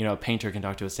 A painter can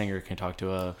talk to a singer, can talk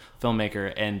to a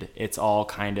filmmaker, and it's all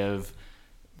kind of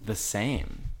the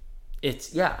same.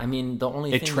 The only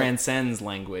thing it transcends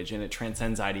language and it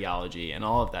transcends ideology and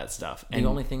all of that stuff. The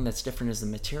only thing that's different is the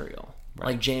material. Right.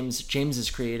 Like James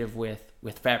is creative with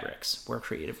fabrics. We're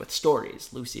creative with stories.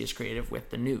 Lucy is creative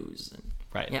with the news.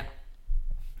 Right. Yeah.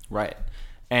 Right.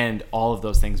 And all of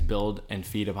those things build and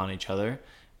feed upon each other.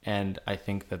 And I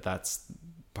think that that's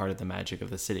part of the magic of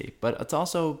the city. But it's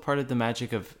also part of the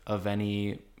magic of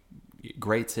any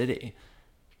great city.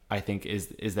 I think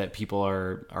is that people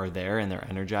are there and they're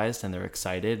energized and they're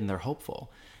excited and they're hopeful.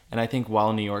 And I think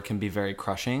while New York can be very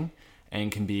crushing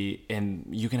and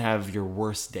you can have your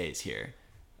worst days here.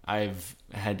 I've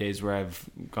had days where I've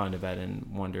gone to bed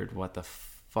and wondered what the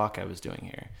fuck I was doing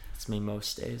here. It's me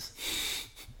most days.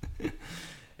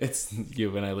 It's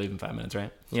you when I leave in 5 minutes,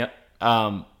 right? Yep.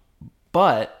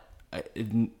 But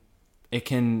it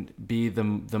can be the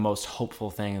most hopeful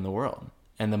thing in the world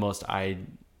and the most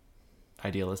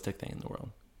idealistic thing in the world.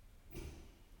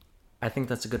 I think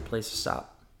that's a good place to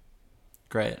stop.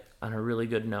 Great. On a really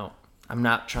good note. I'm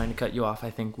not trying to cut you off. I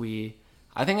think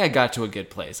I got to a good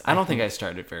place. I don't think I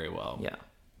started very well. Yeah.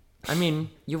 I mean,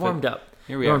 you warmed up.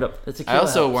 Here we are. Warmed up. The tequila I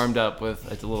also helps. warmed up with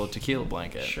a little tequila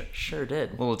blanket. Sure did.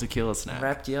 A little tequila snack.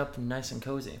 Wrapped you up nice and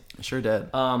cozy. Sure did.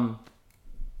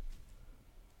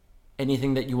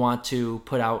 Anything that you want to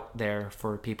put out there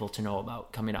for people to know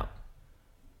about coming up?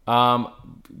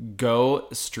 Go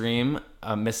stream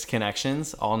Missed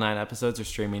Connections. All 9 episodes are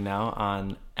streaming now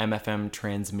on MFM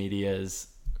Transmedia's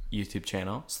YouTube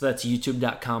channel. So that's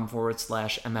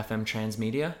youtube.com/MFM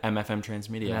Transmedia. MFM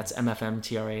Transmedia. And that's MFM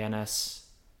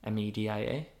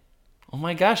TRANSMEDIA. Oh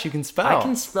my gosh, you can spell. I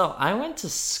can spell. I went to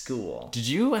school. Did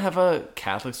you have a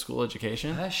Catholic school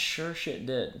education? I sure shit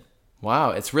did.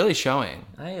 Wow, it's really showing.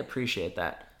 I appreciate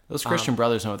that. Those Christian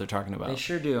brothers know what they're talking about. They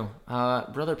sure do.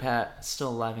 Brother Pat, still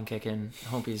alive and kicking.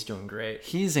 Hope he's doing great.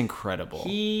 He's incredible.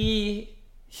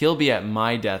 He'll be at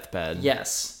my deathbed.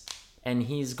 Yes. And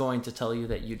he's going to tell you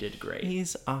that you did great.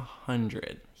 He's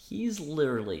 100. He's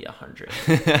literally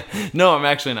 100. No, I'm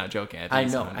actually not joking. I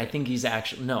know. I think he's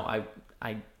actually... No,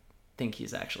 I think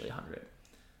he's actually 100.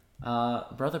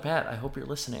 Brother Pat, I hope you're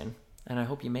listening. And I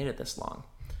hope you made it this long.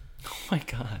 Oh my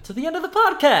God. To the end of the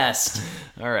podcast.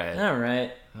 All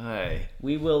right. Hi.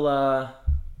 We will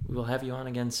have you on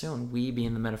again soon. We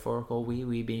being the metaphorical,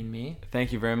 we being me.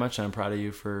 Thank you very much. I'm proud of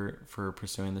you for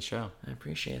pursuing the show. I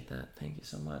appreciate that. Thank you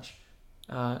so much.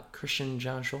 Christian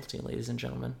John Schulte, ladies and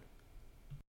gentlemen.